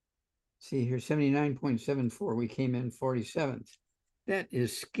 79.74. We came in 47th. That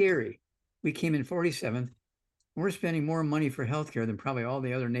is scary. We came in 47th. We're spending more money for healthcare than probably all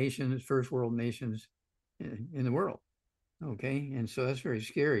the other nations, first world nations in the world. Okay, and so that's very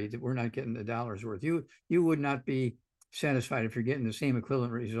scary that we're not getting the dollar's worth. You would not be satisfied if you're getting the same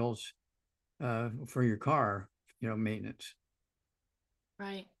equivalent results for your car, maintenance.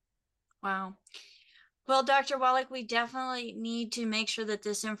 Right. Wow. Well, Dr. Wallach, we definitely need to make sure that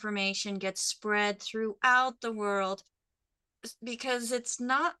this information gets spread throughout the world, because it's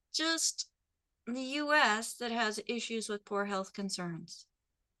not just the US that has issues with poor health concerns.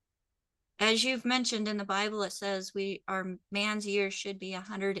 As you've mentioned in the Bible, it says our man's years should be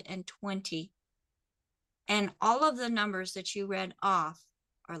 120. And all of the numbers that you read off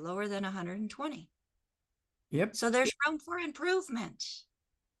are lower than 120. Yep. So there's room for improvement,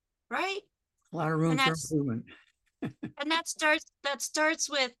 right? A lot of room for improvement. And that starts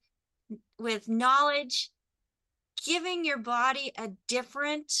with knowledge, giving your body a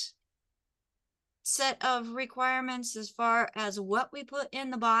different set of requirements as far as what we put in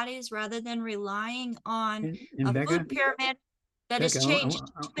the bodies, rather than relying on a Becca, food pyramid that has Becca, changed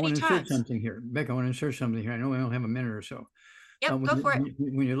I too want many to insert times. something here. Becca, I want to insert something here. I know we only have a minute or so. Yep, go for it.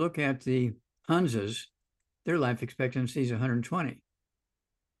 When you look at the Hunzas, their life expectancy is 120.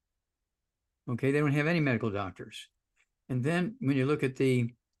 Okay, they don't have any medical doctors. And then when you look at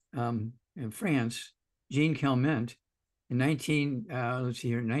in France, Jean Calment in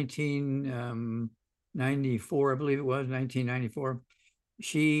 1994, I believe it was 1994,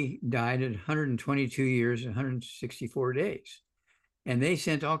 she died at 122 years, 164 days. And they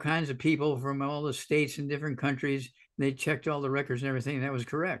sent all kinds of people from all the states and different countries. And they checked all the records and everything, and that was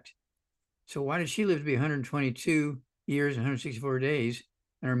correct. So why did she live to be 122 years, 164 days,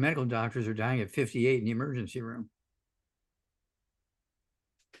 and her medical doctors are dying at 58 in the emergency room?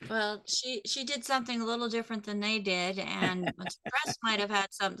 Well, she did something a little different than they did, and stress might have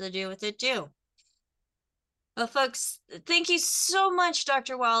had something to do with it too. Well, folks, thank you so much,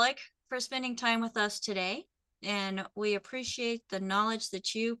 Dr. Wallach, for spending time with us today. And we appreciate the knowledge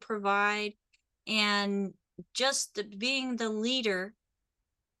that you provide, and just being the leader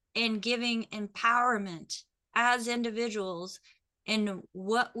in giving empowerment as individuals in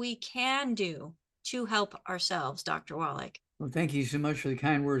what we can do to help ourselves, Dr. Wallach. Well, thank you so much for the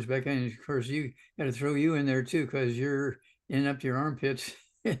kind words, Becca. And of course, you got to throw you in there too, because you're in up to your armpits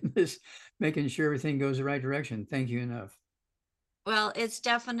in this, making sure everything goes the right direction. Thank you enough. Well, it's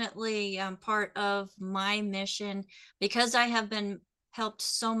definitely part of my mission, because I have been helped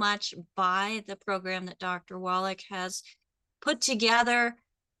so much by the program that Dr. Wallach has put together.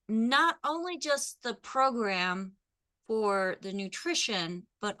 Not only just the program for the nutrition,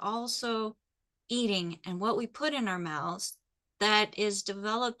 but also eating and what we put in our mouths, that is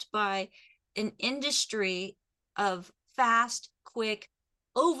developed by an industry of fast, quick,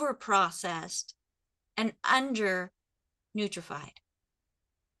 over-processed, and under-nutrified.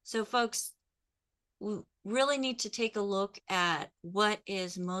 So folks, we really need to take a look at what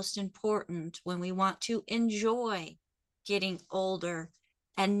is most important when we want to enjoy getting older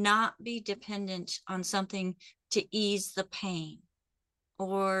and not be dependent on something to ease the pain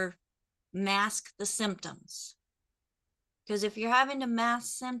or mask the symptoms. Because if you're having to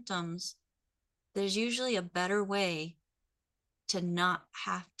mask symptoms, there's usually a better way to not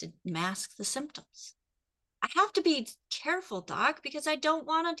have to mask the symptoms. I have to be careful, doc, because I don't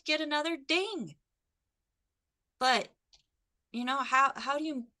want to get another ding. But you know, how do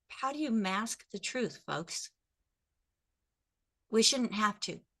you mask the truth, folks? We shouldn't have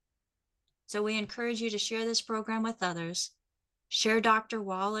to. So we encourage you to share this program with others. Share Dr.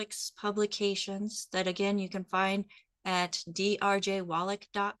 Wallach's publications that, again, you can find at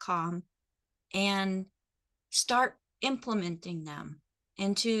drjwallach.com, and start implementing them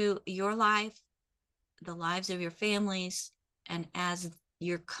into your life, the lives of your families, and as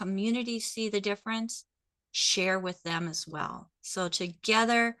your communities see the difference, share with them as well. So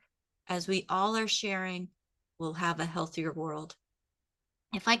together, as we all are sharing, we'll have a healthier world.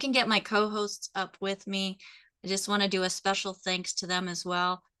 If I can get my co-hosts up with me, I just want to do a special thanks to them as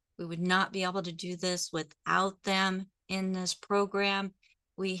well. We would not be able to do this without them in this program.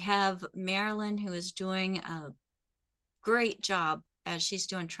 We have Marilyn, who is doing a great job as she's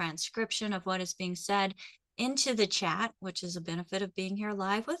doing transcription of what is being said into the chat, which is a benefit of being here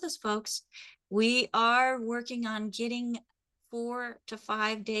live with us, folks. We are working on getting 4 to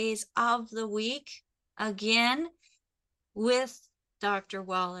 5 days of the week again with Dr.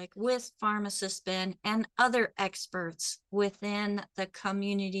 Wallach, with Pharmacist Ben, and other experts within the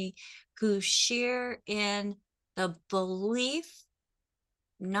community who share in the belief,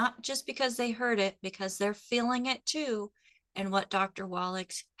 not just because they heard it, because they're feeling it too, and what Dr.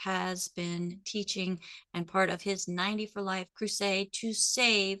 Wallach has been teaching and part of his 90 for Life crusade to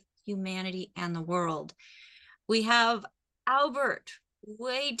save humanity and the world. We have Albert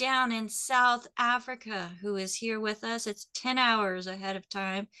way down in South Africa who is here with us. It's 10 hours ahead of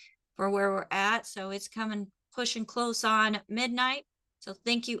time for where we're at, so it's coming, pushing close on midnight. So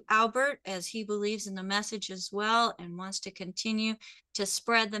thank you, Albert, as he believes in the message as well and wants to continue to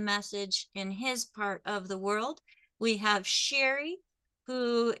spread the message in his part of the world. We have Sherry,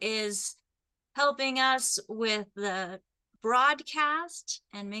 who is helping us with the broadcast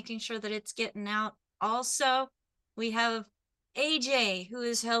and making sure that it's getting out. Also, we have AJ, who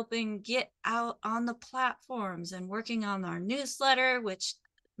is helping get out on the platforms and working on our newsletter, which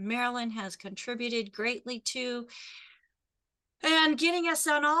Marilyn has contributed greatly to, and getting us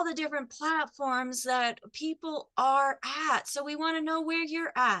on all the different platforms that people are at. So we want to know where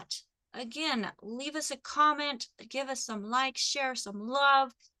you're at. Again, leave us a comment, give us some likes, share some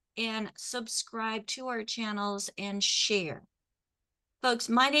love, and subscribe to our channels and share. Folks,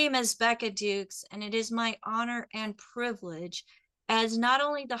 my name is Becca Dukes, and it is my honor and privilege as not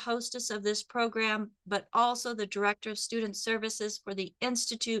only the hostess of this program, but also the Director of Student Services for the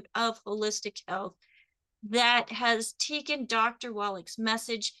Institute of Holistic Health, that has taken Dr. Wallach's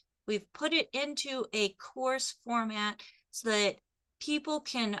message. We've put it into a course format so that people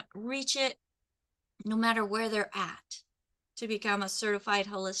can reach it no matter where they're at, to become a certified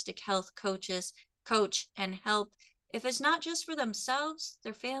holistic health coach and help. If it's not just for themselves,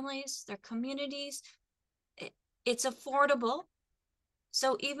 their families, their communities, it's affordable.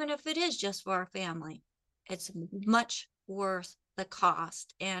 So even if it is just for our family, it's much worth the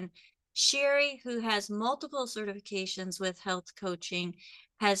cost. And Sherry, who has multiple certifications with health coaching,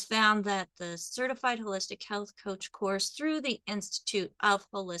 has found that the Certified Holistic Health Coach course through the Institute of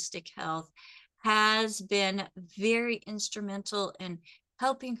Holistic Health has been very instrumental in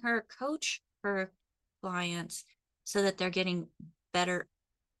helping her coach her clients so that they're getting better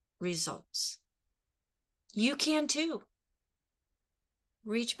results. You can too.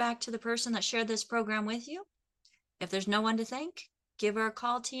 Reach back to the person that shared this program with you. If there's no one to thank, give our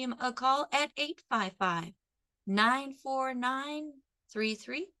call team a call at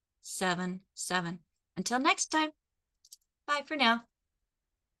 855-949-3377. Until next time, bye for now.